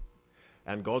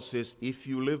 And God says, if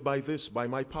you live by this, by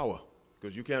my power,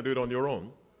 because you can't do it on your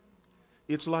own,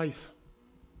 it's life.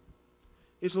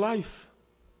 It's life.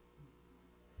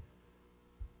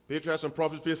 Patriarchs and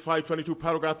Prophets, page 522,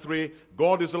 paragraph 3,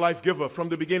 God is a life giver. From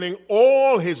the beginning,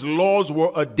 all his laws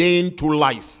were ordained to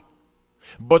life.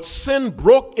 But sin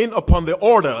broke in upon the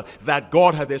order that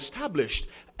God had established,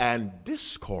 and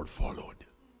discord followed.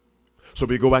 So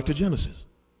we go back to Genesis.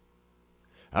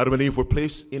 Adam and Eve were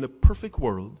placed in a perfect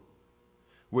world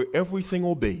where everything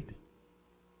obeyed.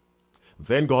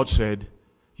 Then God said,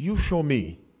 you show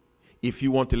me if you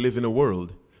want to live in a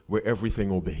world where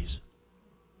everything obeys.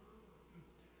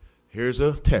 Here's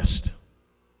a test.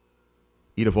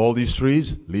 Eat of all these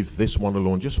trees, leave this one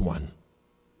alone, just one.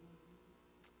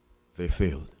 They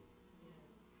failed.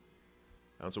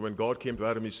 And so when God came to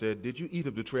Adam, he said, did you eat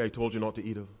of the tree I told you not to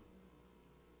eat of?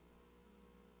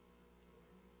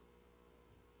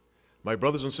 My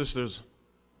brothers and sisters,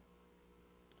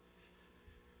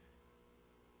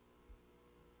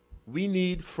 we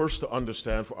need first to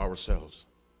understand for ourselves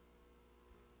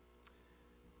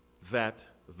that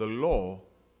the law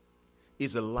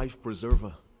is a life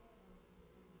preserver.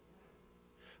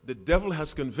 The devil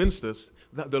has convinced us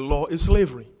that the law is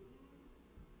slavery.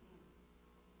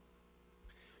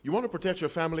 You want to protect your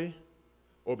family?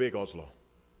 Obey God's law.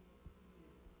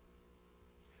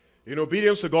 In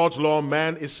obedience to God's law,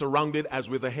 man is surrounded as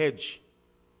with a hedge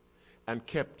and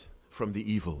kept from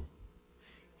the evil.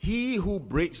 He who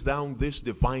breaks down this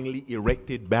divinely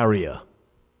erected barrier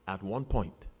at one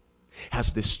point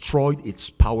has destroyed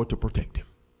its power to protect him.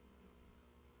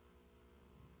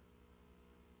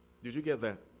 Did you get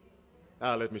that?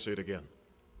 Let me say it again.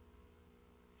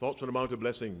 Thoughts from the Mount of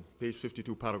Blessing, page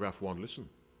 52, paragraph 1. Listen.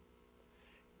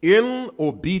 In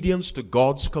obedience to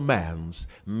God's commands,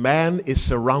 man is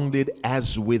surrounded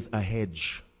as with a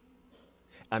hedge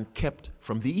and kept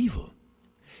from the evil.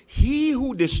 He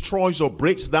who destroys or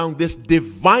breaks down this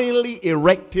divinely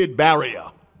erected barrier,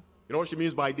 you know what she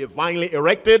means by divinely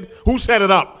erected? Who set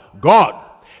it up? God.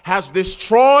 Has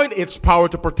destroyed its power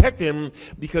to protect him,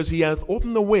 because he has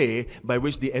opened the way by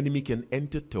which the enemy can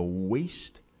enter to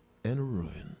waste and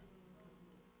ruin.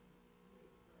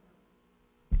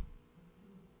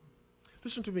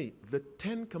 Listen to me. The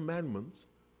 10 Commandments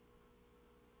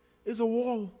is a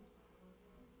wall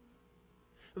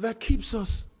that keeps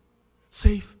us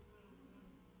safe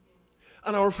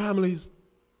and our families,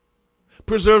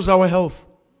 preserves our health,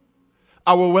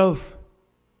 our wealth.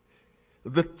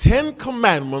 The 10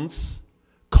 Commandments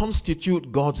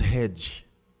constitute God's hedge.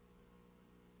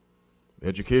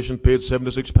 Education, page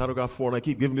 76, paragraph 4. And I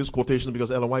keep giving this quotation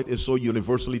because Ellen White is so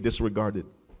universally disregarded.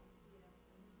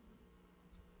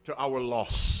 To our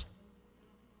loss.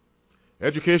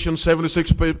 Education,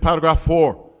 76, paragraph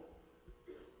 4.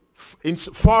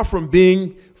 Far from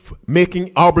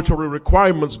making arbitrary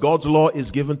requirements, God's law is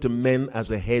given to men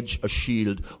as a hedge, a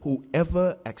shield.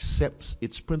 Whoever accepts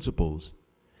its principles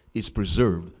is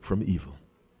preserved from evil.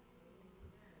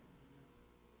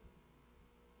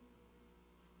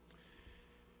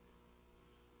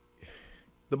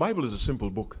 The Bible is a simple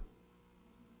book.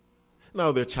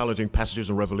 Now there are challenging passages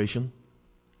in Revelation,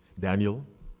 Daniel,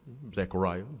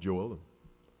 Zechariah, Joel,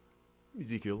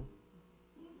 Ezekiel.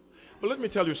 But let me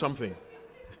tell you something.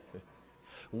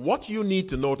 What you need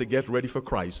to know to get ready for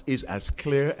Christ is as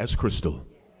clear as crystal.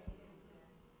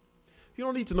 You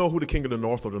don't need to know who the king of the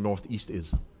north or the northeast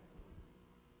is.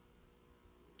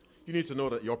 You need to know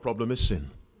that your problem is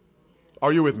sin.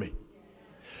 Are you with me?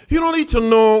 You don't need to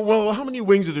know, well, how many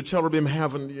wings did the cherubim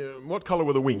have and what color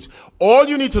were the wings? All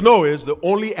you need to know is the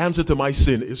only answer to my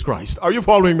sin is Christ. Are you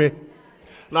following me?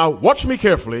 Now, watch me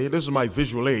carefully. This is my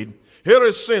visual aid. Here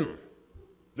is sin.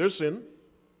 There's sin.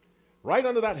 Right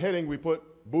under that heading, we put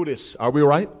Buddhists. Are we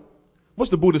right?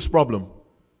 What's the Buddhist problem?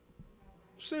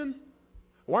 Sin.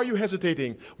 Why are you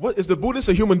hesitating? What, is the Buddhist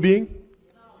a human being?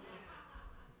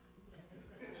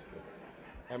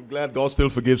 I'm glad God still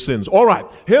forgives sins. All right,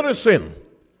 here is sin.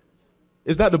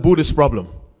 Is that the Buddhist problem?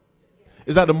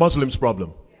 Is that the Muslim's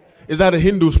problem? Is that a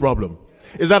Hindu's problem?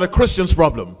 Is that a Christian's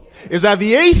problem? Is that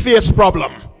the atheist's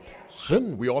problem?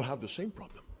 Sin, we all have the same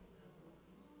problem.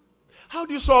 How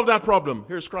do you solve that problem?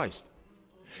 Here's Christ.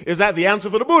 Is that the answer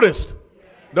for the Buddhist,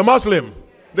 the Muslim,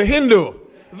 the Hindu,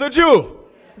 the Jew,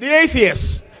 the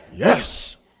atheist?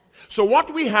 Yes. So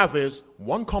what we have is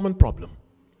one common problem,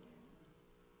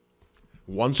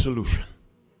 one solution.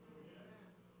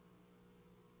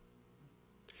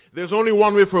 There's only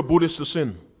one way for a Buddhist to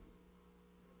sin.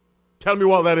 Tell me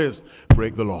what that is.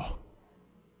 Break the law.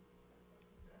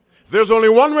 There's only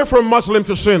one way for a Muslim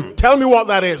to sin. Tell me what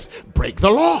that is. Break the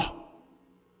law.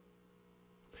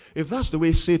 If that's the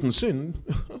way Satan sinned,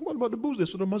 what about the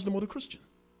Buddhist or the Muslim or the Christian?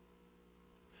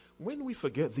 When we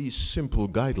forget these simple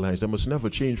guidelines that must never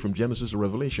change from Genesis to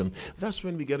Revelation, that's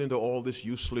when we get into all this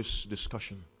useless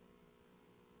discussion.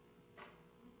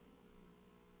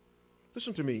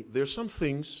 Listen to me, there's some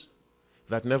things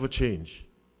that never change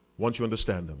once you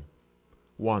understand them.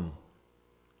 One,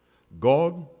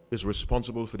 God is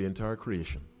responsible for the entire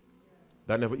creation.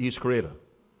 That never, He's creator.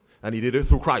 And He did it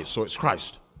through Christ, so it's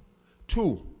Christ.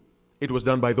 Two, it was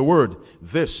done by the Word.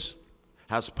 This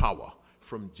has power.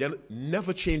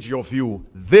 Never change your view.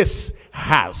 This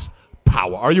has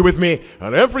power. Are you with me?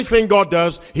 And everything God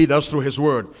does, He does through His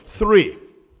Word. Three,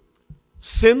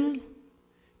 sin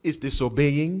is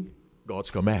disobeying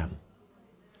God's command.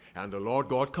 And the Lord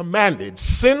God commanded.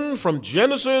 Sin from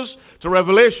Genesis to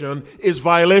Revelation is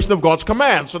violation of God's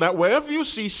command. So that wherever you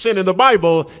see sin in the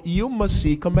Bible, you must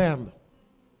see command.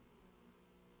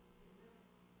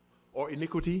 Or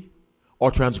iniquity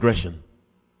or transgression.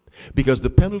 Because the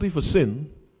penalty for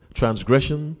sin,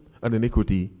 transgression, and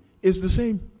iniquity is the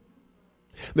same.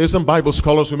 There's some Bible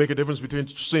scholars who make a difference between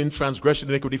sin, transgression,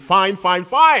 and iniquity. Fine, fine,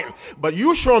 fine. But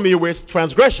you show me where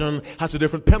transgression has a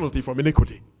different penalty from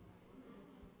iniquity.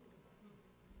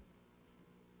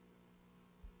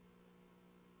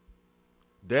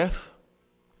 Death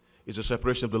is a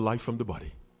separation of the life from the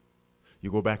body.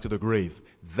 You go back to the grave.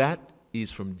 That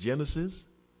is from Genesis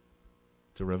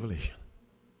to Revelation.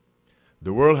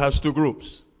 The world has two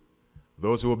groups.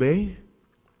 Those who obey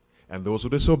and those who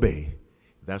disobey.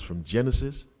 That's from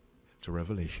Genesis to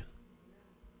Revelation.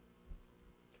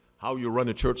 How you run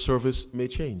a church service may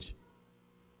change.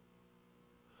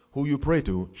 Who you pray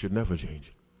to should never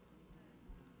change.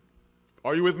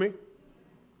 Are you with me?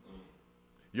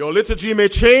 Your liturgy may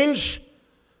change.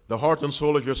 The heart and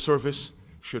soul of your service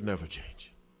should never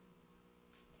change.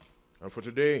 And for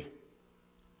today,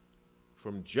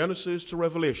 from Genesis to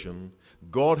Revelation,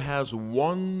 God has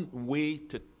one way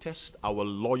to test our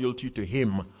loyalty to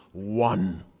Him.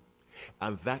 One.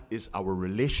 And that is our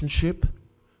relationship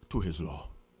to His law.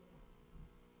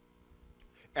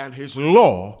 And His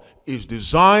law is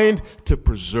designed to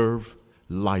preserve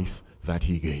life that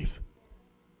He gave.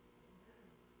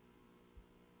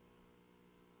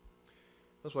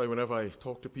 That's why whenever I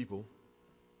talk to people,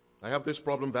 I have this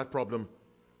problem, that problem,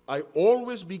 I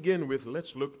always begin with,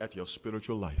 let's look at your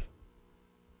spiritual life.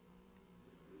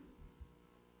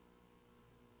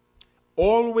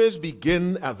 Always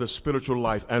begin at the spiritual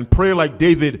life and pray like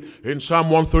David in Psalm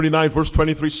 139 verse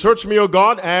 23. Search me, O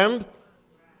God, and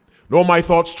know my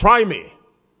thoughts. Try me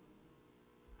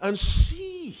and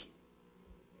see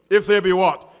if there be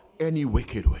what? Any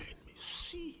wicked way in me.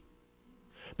 See.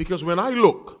 Because when I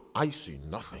look, I see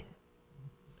nothing.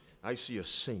 I see a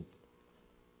saint.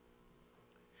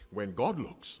 When God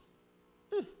looks,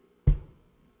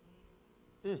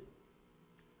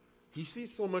 He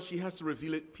sees so much He has to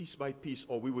reveal it piece by piece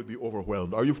or we would be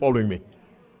overwhelmed. Are you following me?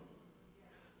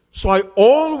 So I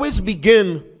always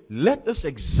begin, let us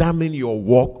examine your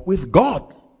walk with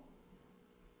God.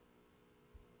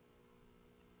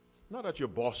 Not that your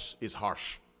boss is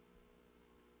harsh.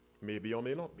 Maybe or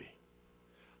may not be.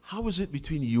 How is it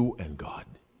between you and God?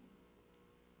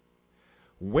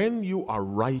 When you are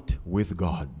right with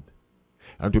God,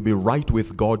 and to be right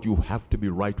with God, you have to be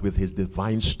right with His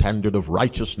divine standard of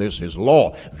righteousness, His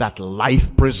law, that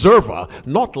life preserver,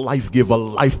 not life giver,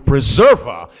 life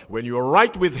preserver. When you're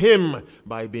right with Him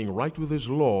by being right with His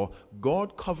law,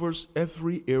 God covers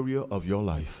every area of your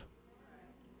life.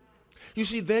 You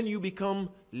see, then you become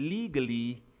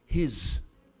legally His.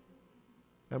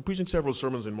 I'm preaching several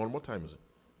sermons in one. What time is it?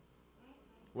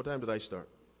 What time did I start?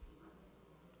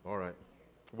 All right.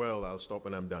 Well, I'll stop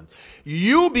when I'm done.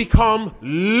 You become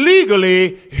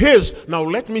legally His. Now,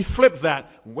 let me flip that.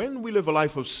 When we live a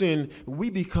life of sin, we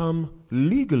become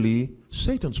legally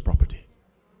Satan's property.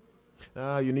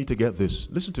 You need to get this.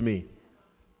 Listen to me.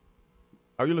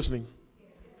 Are you listening?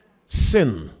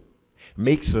 Sin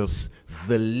makes us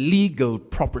the legal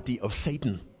property of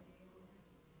Satan.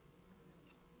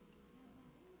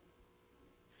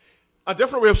 A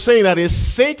different way of saying that is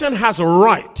Satan has a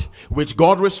right which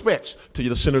God respects to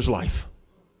the sinner's life.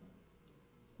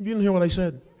 You didn't hear what I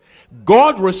said?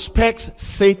 God respects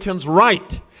Satan's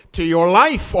right to your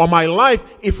life or my life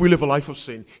if we live a life of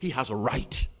sin. He has a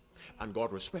right, and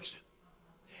God respects it.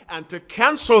 And to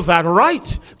cancel that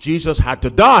right, Jesus had to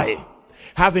die.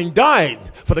 Having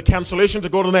died for the cancellation to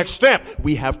go to the next step,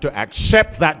 we have to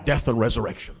accept that death and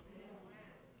resurrection.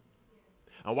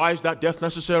 And why is that death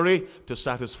necessary? To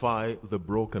satisfy the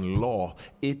broken law.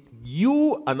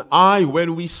 You and I,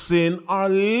 when we sin, are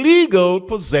legal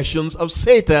possessions of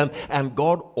Satan, and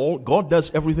God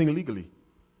does everything legally.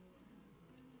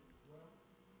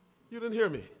 You didn't hear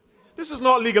me. This is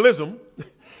not legalism.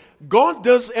 God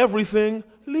does everything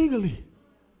legally.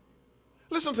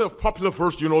 Listen to a popular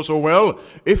verse you know so well.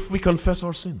 If we confess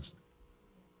our sins.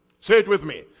 Say it with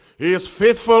me. He is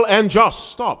faithful and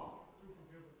just. Stop.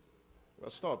 Well,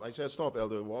 stop. I said stop,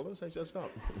 Elder Wallace. I said stop.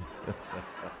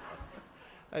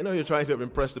 I know you're trying to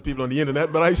impress the people on the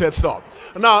internet, but I said stop.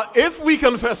 Now, if we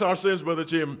confess our sins, Brother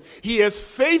Jim, he is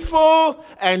faithful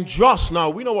and just. Now,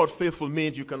 we know what faithful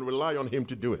means. You can rely on him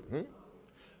to do it. Do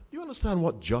you understand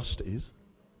what just is?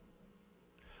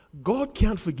 God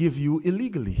can't forgive you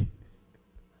illegally.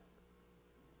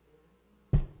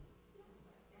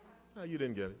 Oh, you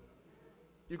didn't get it.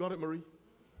 You got it, Marie?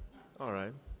 All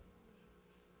right.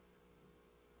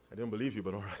 I didn't believe you,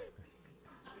 but all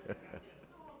right.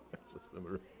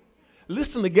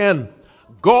 Listen again.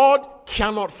 God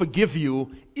cannot forgive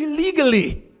you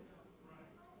illegally.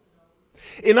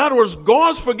 In other words,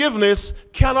 God's forgiveness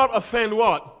cannot offend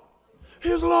what?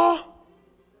 His law.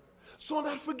 So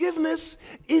that forgiveness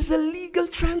is a legal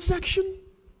transaction.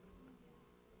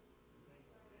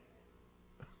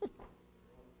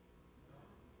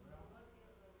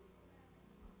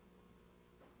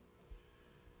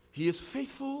 He is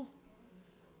faithful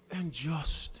and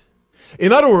just.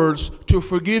 In other words, to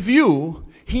forgive you,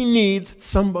 he needs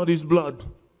somebody's blood.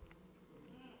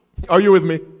 Are you with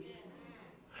me?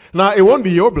 Now, it won't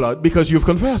be your blood because you've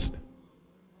confessed.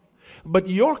 But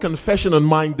your confession and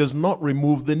mine does not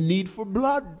remove the need for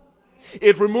blood.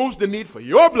 It removes the need for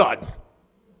your blood.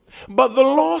 But the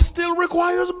law still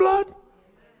requires blood.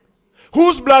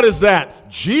 Whose blood is that?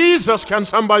 Jesus. Can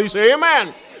somebody say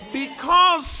amen?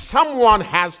 Because someone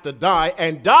has to die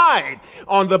and died.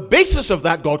 On the basis of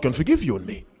that, God can forgive you and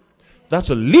me. That's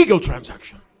a legal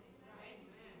transaction.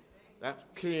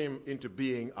 That came into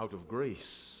being out of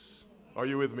grace. Are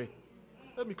you with me?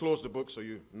 Let me close the book so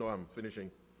you know I'm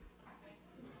finishing.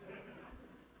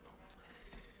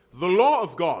 The law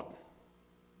of God,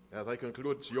 as I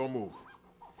conclude, it's your move,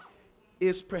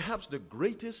 is perhaps the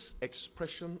greatest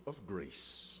expression of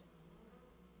grace.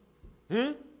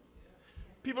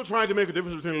 People trying to make a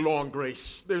difference between law and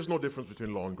grace. There's no difference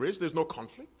between law and grace. There's no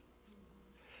conflict.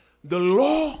 The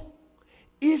law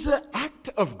is an act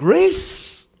of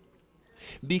grace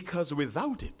because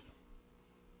without it,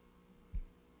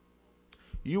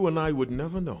 you and I would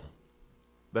never know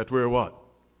that we're what?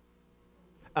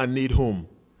 And need whom?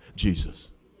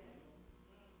 Jesus.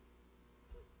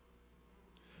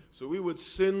 So we would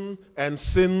sin and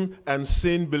sin and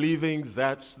sin, believing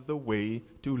that's the way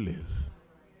to live.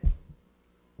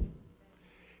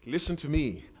 Listen to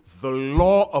me. The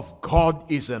law of God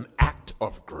is an act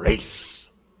of grace.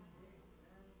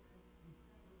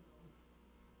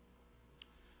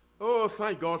 Oh,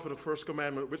 thank God for the first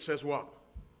commandment, which says what?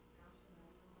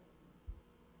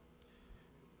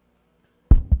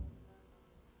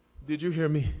 Did you hear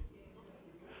me?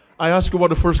 I asked you what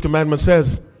the first commandment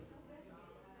says.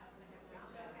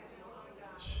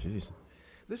 Jeez,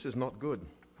 this is not good.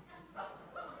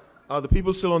 Are the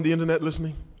people still on the internet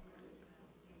listening?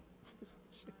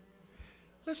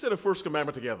 Let's say the first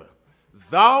commandment together.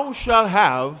 Thou shalt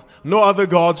have no other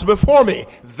gods before me.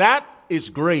 That is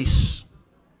grace.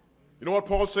 You know what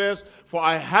Paul says? For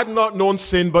I had not known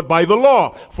sin but by the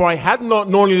law. For I had not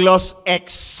known lust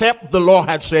except the law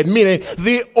had said. Meaning,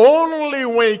 the only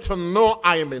way to know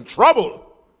I am in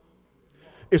trouble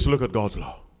is to look at God's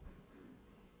law.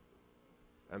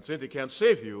 And since it can't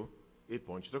save you, it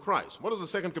points to Christ. What does the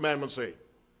second commandment say?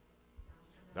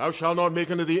 Thou shalt not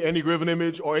make unto thee any graven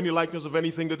image or any likeness of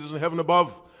anything that is in heaven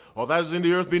above, or that is in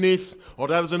the earth beneath, or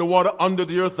that is in the water under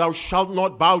the earth. Thou shalt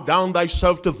not bow down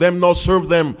thyself to them, nor serve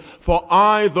them. For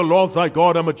I, the Lord thy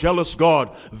God, am a jealous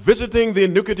God, visiting the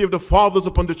iniquity of the fathers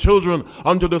upon the children,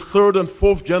 unto the third and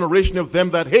fourth generation of them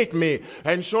that hate me,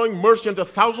 and showing mercy unto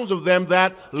thousands of them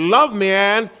that love me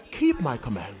and keep my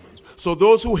commandments. So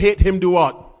those who hate him do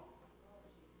what?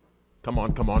 Come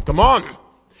on, come on, come on.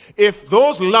 If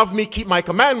those love me keep my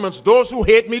commandments, those who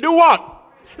hate me do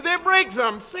what? They break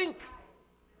them. Think.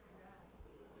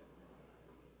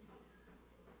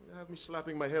 have me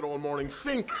slapping my head all morning.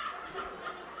 Think.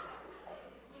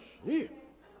 Yeah.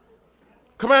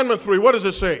 Commandment 3, what does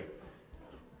it say?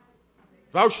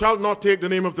 Thou shalt not take the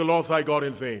name of the Lord thy God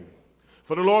in vain.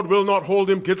 For the Lord will not hold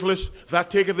him guiltless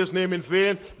that taketh his name in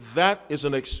vain. That is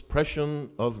an expression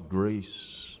of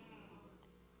grace.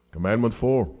 Commandment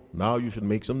 4, now you should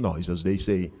make some noise, as they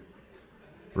say.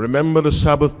 Remember the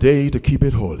Sabbath day to keep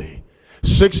it holy.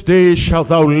 6 days shalt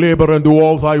thou labor and do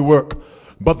all thy work.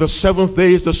 But the 7th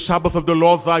day is the Sabbath of the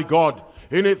Lord thy God.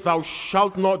 In it thou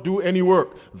shalt not do any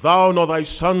work, thou, nor thy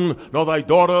son, nor thy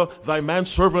daughter, thy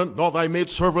manservant, nor thy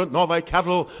maidservant, nor thy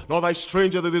cattle, nor thy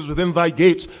stranger that is within thy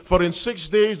gates. For in 6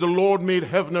 days the Lord made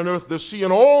heaven and earth, the sea,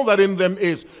 and all that in them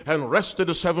is, and rested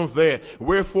the 7th day.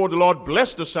 Wherefore the Lord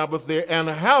blessed the Sabbath day and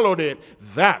hallowed it.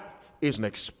 That is an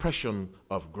expression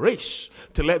of grace,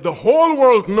 to let the whole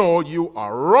world know you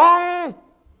are wrong.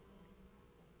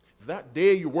 That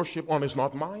day you worship on is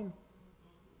not mine.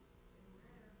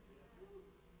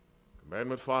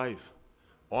 Commandment 5,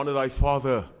 honor thy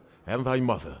father and thy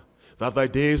mother, that thy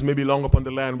days may be long upon the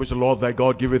land which the Lord thy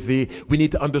God giveth thee. We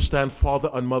need to understand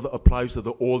father and mother applies to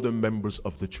the older members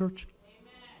of the church.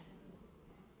 Amen.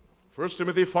 1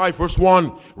 Timothy 5 verse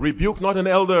 1, rebuke not an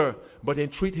elder, but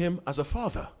entreat him as a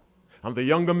father, and the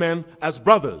younger men as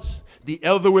brothers, the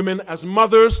elder women as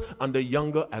mothers, and the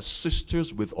younger as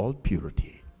sisters with all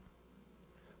purity.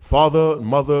 Father,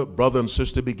 mother, brother, and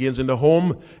sister begins in the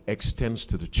home, extends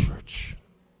to the church.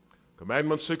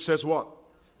 Commandment 6 says what?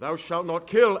 Thou shalt not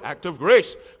kill, act of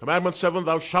grace. Commandment 7,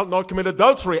 thou shalt not commit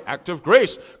adultery, act of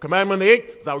grace. Commandment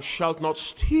 8, thou shalt not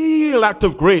steal, act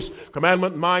of grace.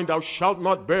 Commandment 9, thou shalt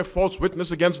not bear false witness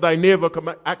against thy neighbor,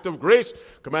 act of grace.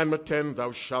 Commandment 10,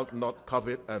 thou shalt not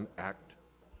covet, an act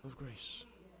of grace.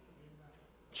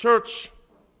 Church,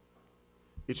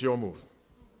 it's your move.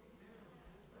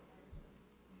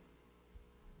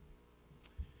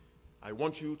 I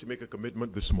want you to make a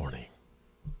commitment this morning.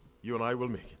 You and I will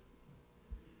make it.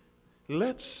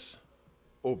 Let's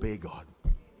obey God.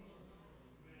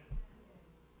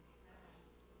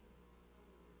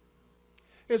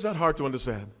 Is that hard to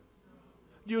understand?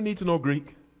 Do you need to know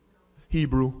Greek,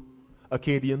 Hebrew,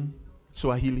 Akkadian,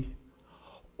 Swahili?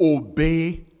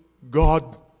 Obey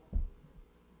God.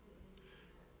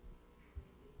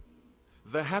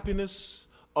 The happiness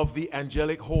of the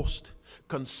angelic host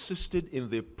consisted in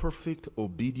their perfect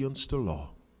obedience to law.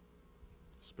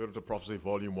 Spirit of Prophecy,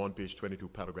 Volume 1, page 22,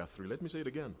 paragraph 3. Let me say it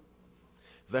again.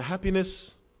 The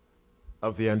happiness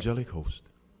of the angelic host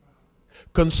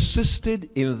consisted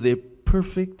in their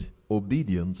perfect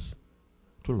obedience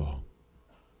to law.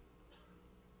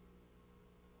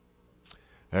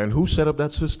 And who set up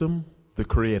that system? The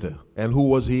Creator. And who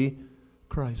was he?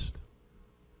 Christ.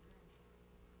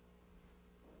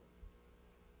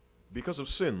 Because of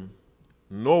sin,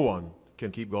 no one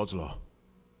can keep God's law.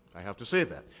 I have to say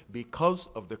that. Because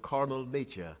of the carnal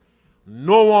nature,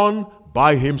 no one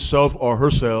by himself or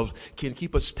herself can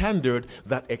keep a standard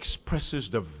that expresses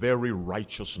the very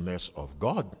righteousness of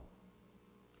God.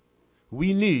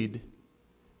 We need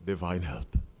divine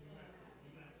help.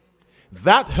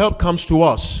 That help comes to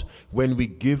us when we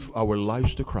give our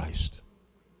lives to Christ.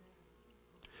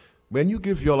 When you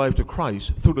give your life to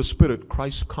Christ, through the Spirit,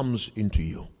 Christ comes into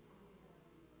you.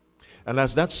 And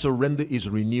as that surrender is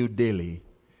renewed daily,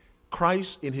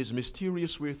 Christ, in his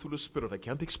mysterious way through the Spirit, I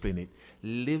can't explain it,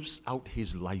 lives out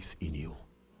his life in you.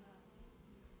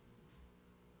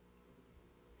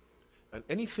 And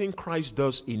anything Christ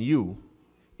does in you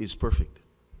is perfect.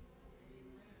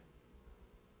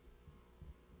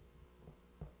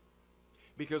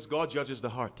 Because God judges the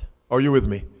heart. Are you with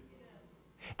me?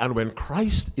 And when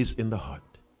Christ is in the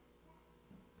heart,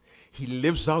 he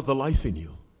lives out the life in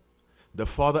you. The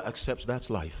Father accepts that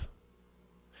life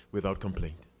without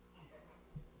complaint.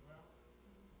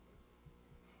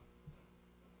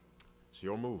 It's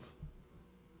your move.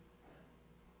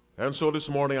 And so this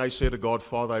morning I say to God,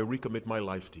 Father, I recommit my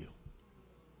life to you.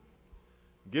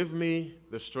 Give me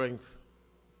the strength,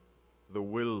 the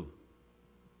will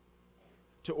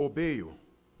to obey you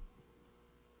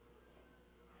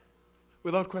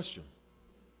without question.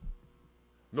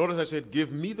 Notice I said,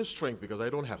 give me the strength because I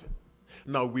don't have it.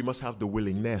 Now, we must have the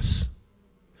willingness.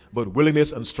 But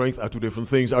willingness and strength are two different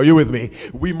things. Are you with me?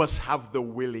 We must have the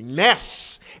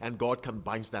willingness, and God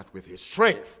combines that with his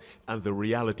strength, and the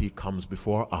reality comes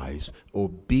before our eyes.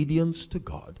 Obedience to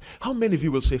God. How many of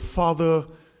you will say, Father,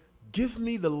 give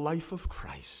me the life of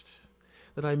Christ,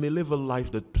 that I may live a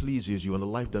life that pleases you, and a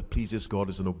life that pleases God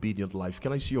is an obedient life.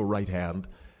 Can I see your right hand?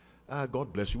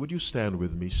 God bless you. Would you stand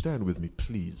with me? Stand with me,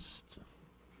 please.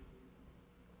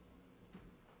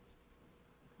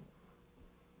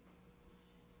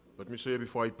 Let me say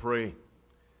before I pray,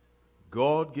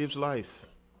 God gives life.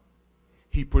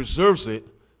 He preserves it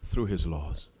through his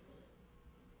laws.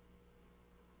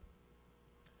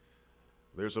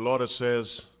 There's a law that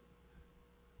says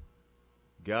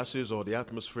gases or the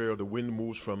atmosphere or the wind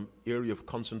moves from area of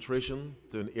concentration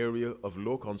to an area of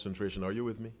low concentration. Are you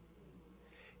with me?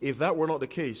 If that were not the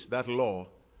case, that law,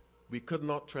 we could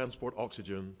not transport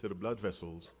oxygen to the blood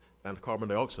vessels and carbon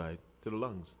dioxide to the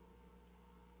lungs.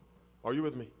 Are you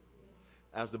with me?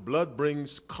 As the blood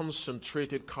brings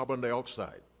concentrated carbon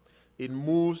dioxide, it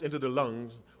moves into the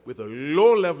lungs with a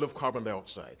low level of carbon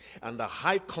dioxide, and the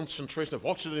high concentration of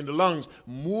oxygen in the lungs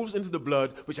moves into the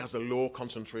blood, which has a low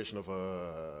concentration of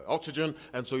oxygen,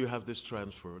 and so you have this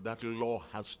transfer. That law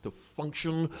has to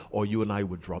function, or you and I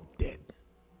would drop dead.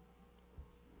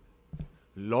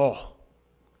 Law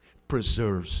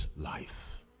preserves life.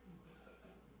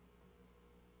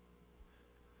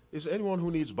 Is there anyone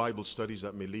who needs Bible studies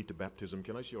that may lead to baptism?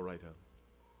 Can I see your right hand?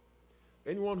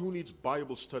 Anyone who needs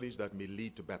Bible studies that may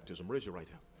lead to baptism, raise your right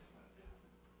hand.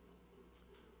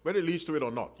 Whether it leads to it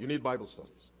or not, you need Bible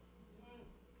studies.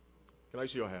 Can I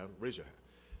see your hand? Raise your hand.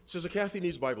 Sister Kathy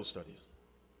needs Bible studies.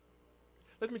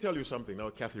 Let me tell you something. Now,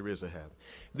 Kathy raised her hand.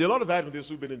 There are a lot of Adventists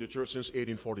who've been in the church since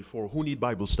 1844 who need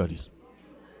Bible studies.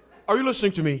 Are you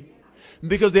listening to me?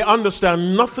 Because they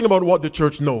understand nothing about what the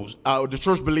church knows, the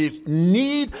church believes.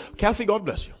 Kathy, God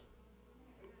bless you.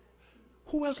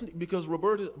 Who else? Because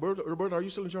Roberta, are you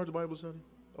still in charge of Bible study?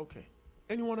 Okay.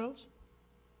 Anyone else?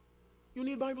 You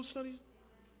need Bible studies?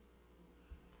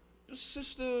 The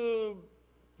sister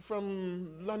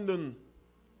from London.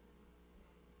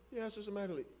 Yeah, Sister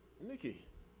Madeline. Nikki.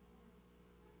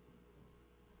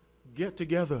 Get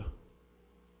together.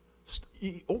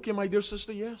 Okay, my dear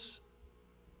sister, yes.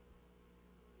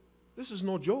 This is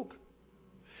no joke.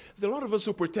 There are a lot of us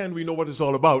who pretend we know what it's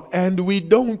all about, and we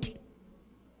don't.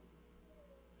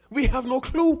 We have no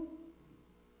clue.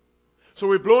 So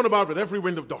we're blown about with every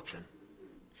wind of doctrine.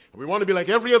 We want to be like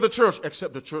every other church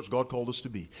except the church God called us to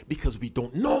be, because we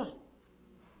don't know.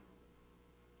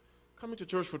 Coming to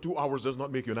church for 2 hours does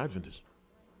not make you an Adventist.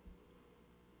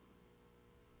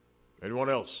 Anyone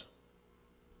else?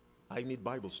 I need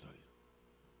Bible study.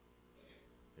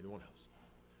 Anyone else?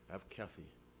 Have Kathy,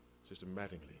 Sister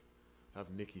Mattingly, have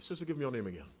Nikki. Sister, give me your name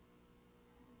again.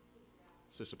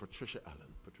 Sister Patricia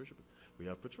Allen. Patricia. We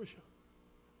have Patricia.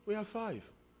 We have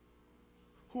 5.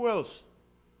 Who else?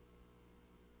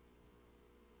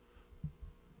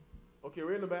 Okay,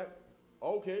 we're in the back.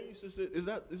 Okay, sister, is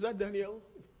that Danielle?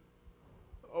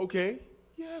 Okay,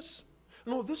 yes.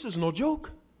 No, this is no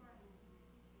joke.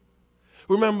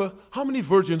 Remember, how many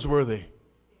virgins were they?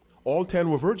 All 10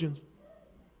 were virgins.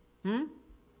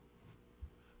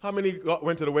 How many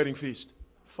went to the wedding feast?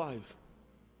 5.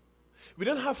 We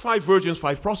didn't have 5 virgins,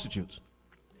 5 prostitutes.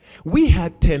 We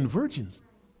had 10 virgins.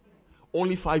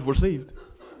 Only 5 were saved.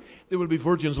 There will be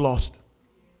virgins lost.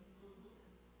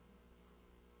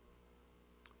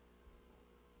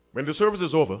 When the service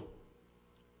is over,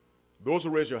 those who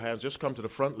raise your hands, just come to the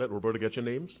front. Let Roberta get your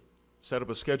names. Set up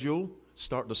a schedule.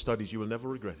 Start the studies. You will never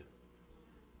regret it.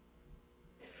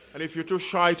 And if you're too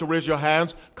shy to raise your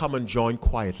hands, come and join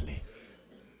quietly.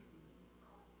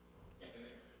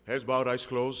 Heads bowed, eyes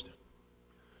closed.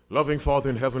 Loving Father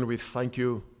in heaven, we thank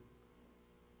you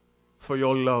for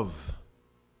your love.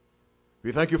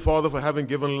 We thank you, Father, for having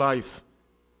given life.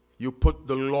 You put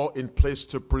the law in place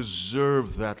to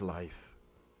preserve that life.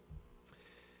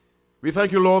 We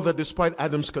thank you, Lord, that despite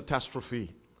Adam's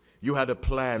catastrophe, you had a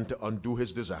plan to undo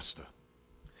his disaster.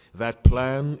 That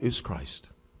plan is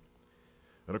Christ.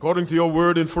 And according to your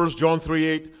word in 1 John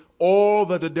 3:8, all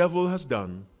that the devil has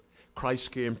done,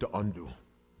 Christ came to undo.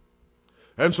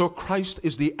 And so Christ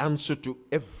is the answer to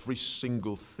every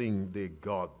single thing, dear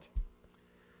God.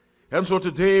 And so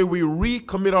today we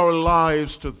recommit our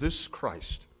lives to this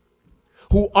Christ,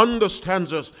 who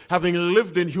understands us, having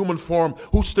lived in human form,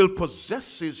 who still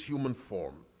possesses human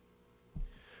form.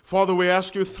 Father, we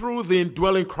ask you through the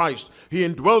indwelling Christ, he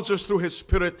indwells us through his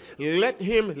Spirit, let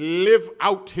him live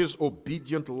out his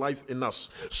obedient life in us,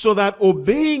 so that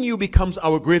obeying you becomes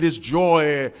our greatest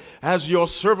joy. As your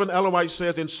servant Ellen White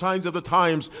says in Signs of the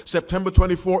Times, September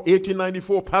 24,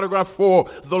 1894, paragraph 4,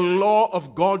 the law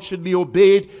of God should be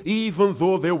obeyed even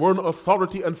though there were no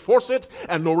authority enforce it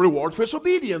and no reward for its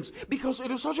obedience, because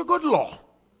it is such a good law.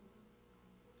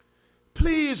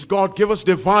 Please, God, give us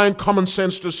divine common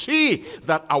sense to see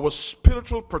that our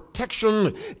spiritual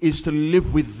protection is to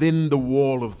live within the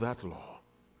wall of that law.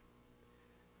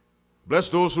 Bless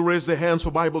those who raise their hands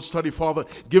for Bible study, Father.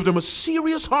 Give them a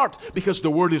serious heart, because the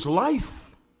word is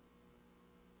life.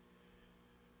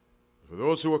 For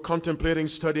those who are contemplating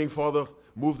studying, Father,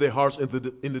 move their hearts in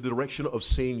the direction of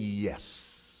saying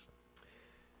yes.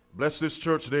 Bless this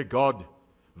church today, God.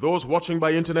 Those watching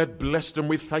by internet, bless them.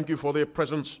 We thank you for their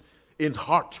presence in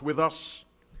heart with us.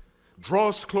 Draw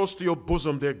us close to your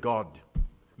bosom, dear God,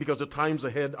 because the times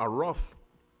ahead are rough.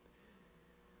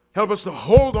 Help us to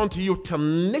hold on to you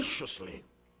tenaciously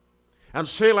and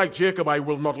say like Jacob, I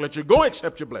will not let you go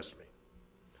except you bless me.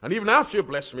 And even after you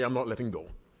bless me, I'm not letting go.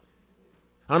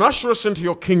 And usher us into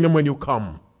your kingdom when you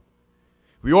come.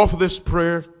 We offer this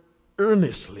prayer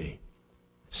earnestly,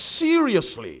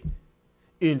 seriously,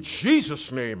 in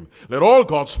Jesus' name. Let all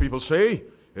God's people say,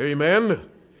 amen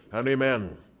and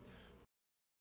amen.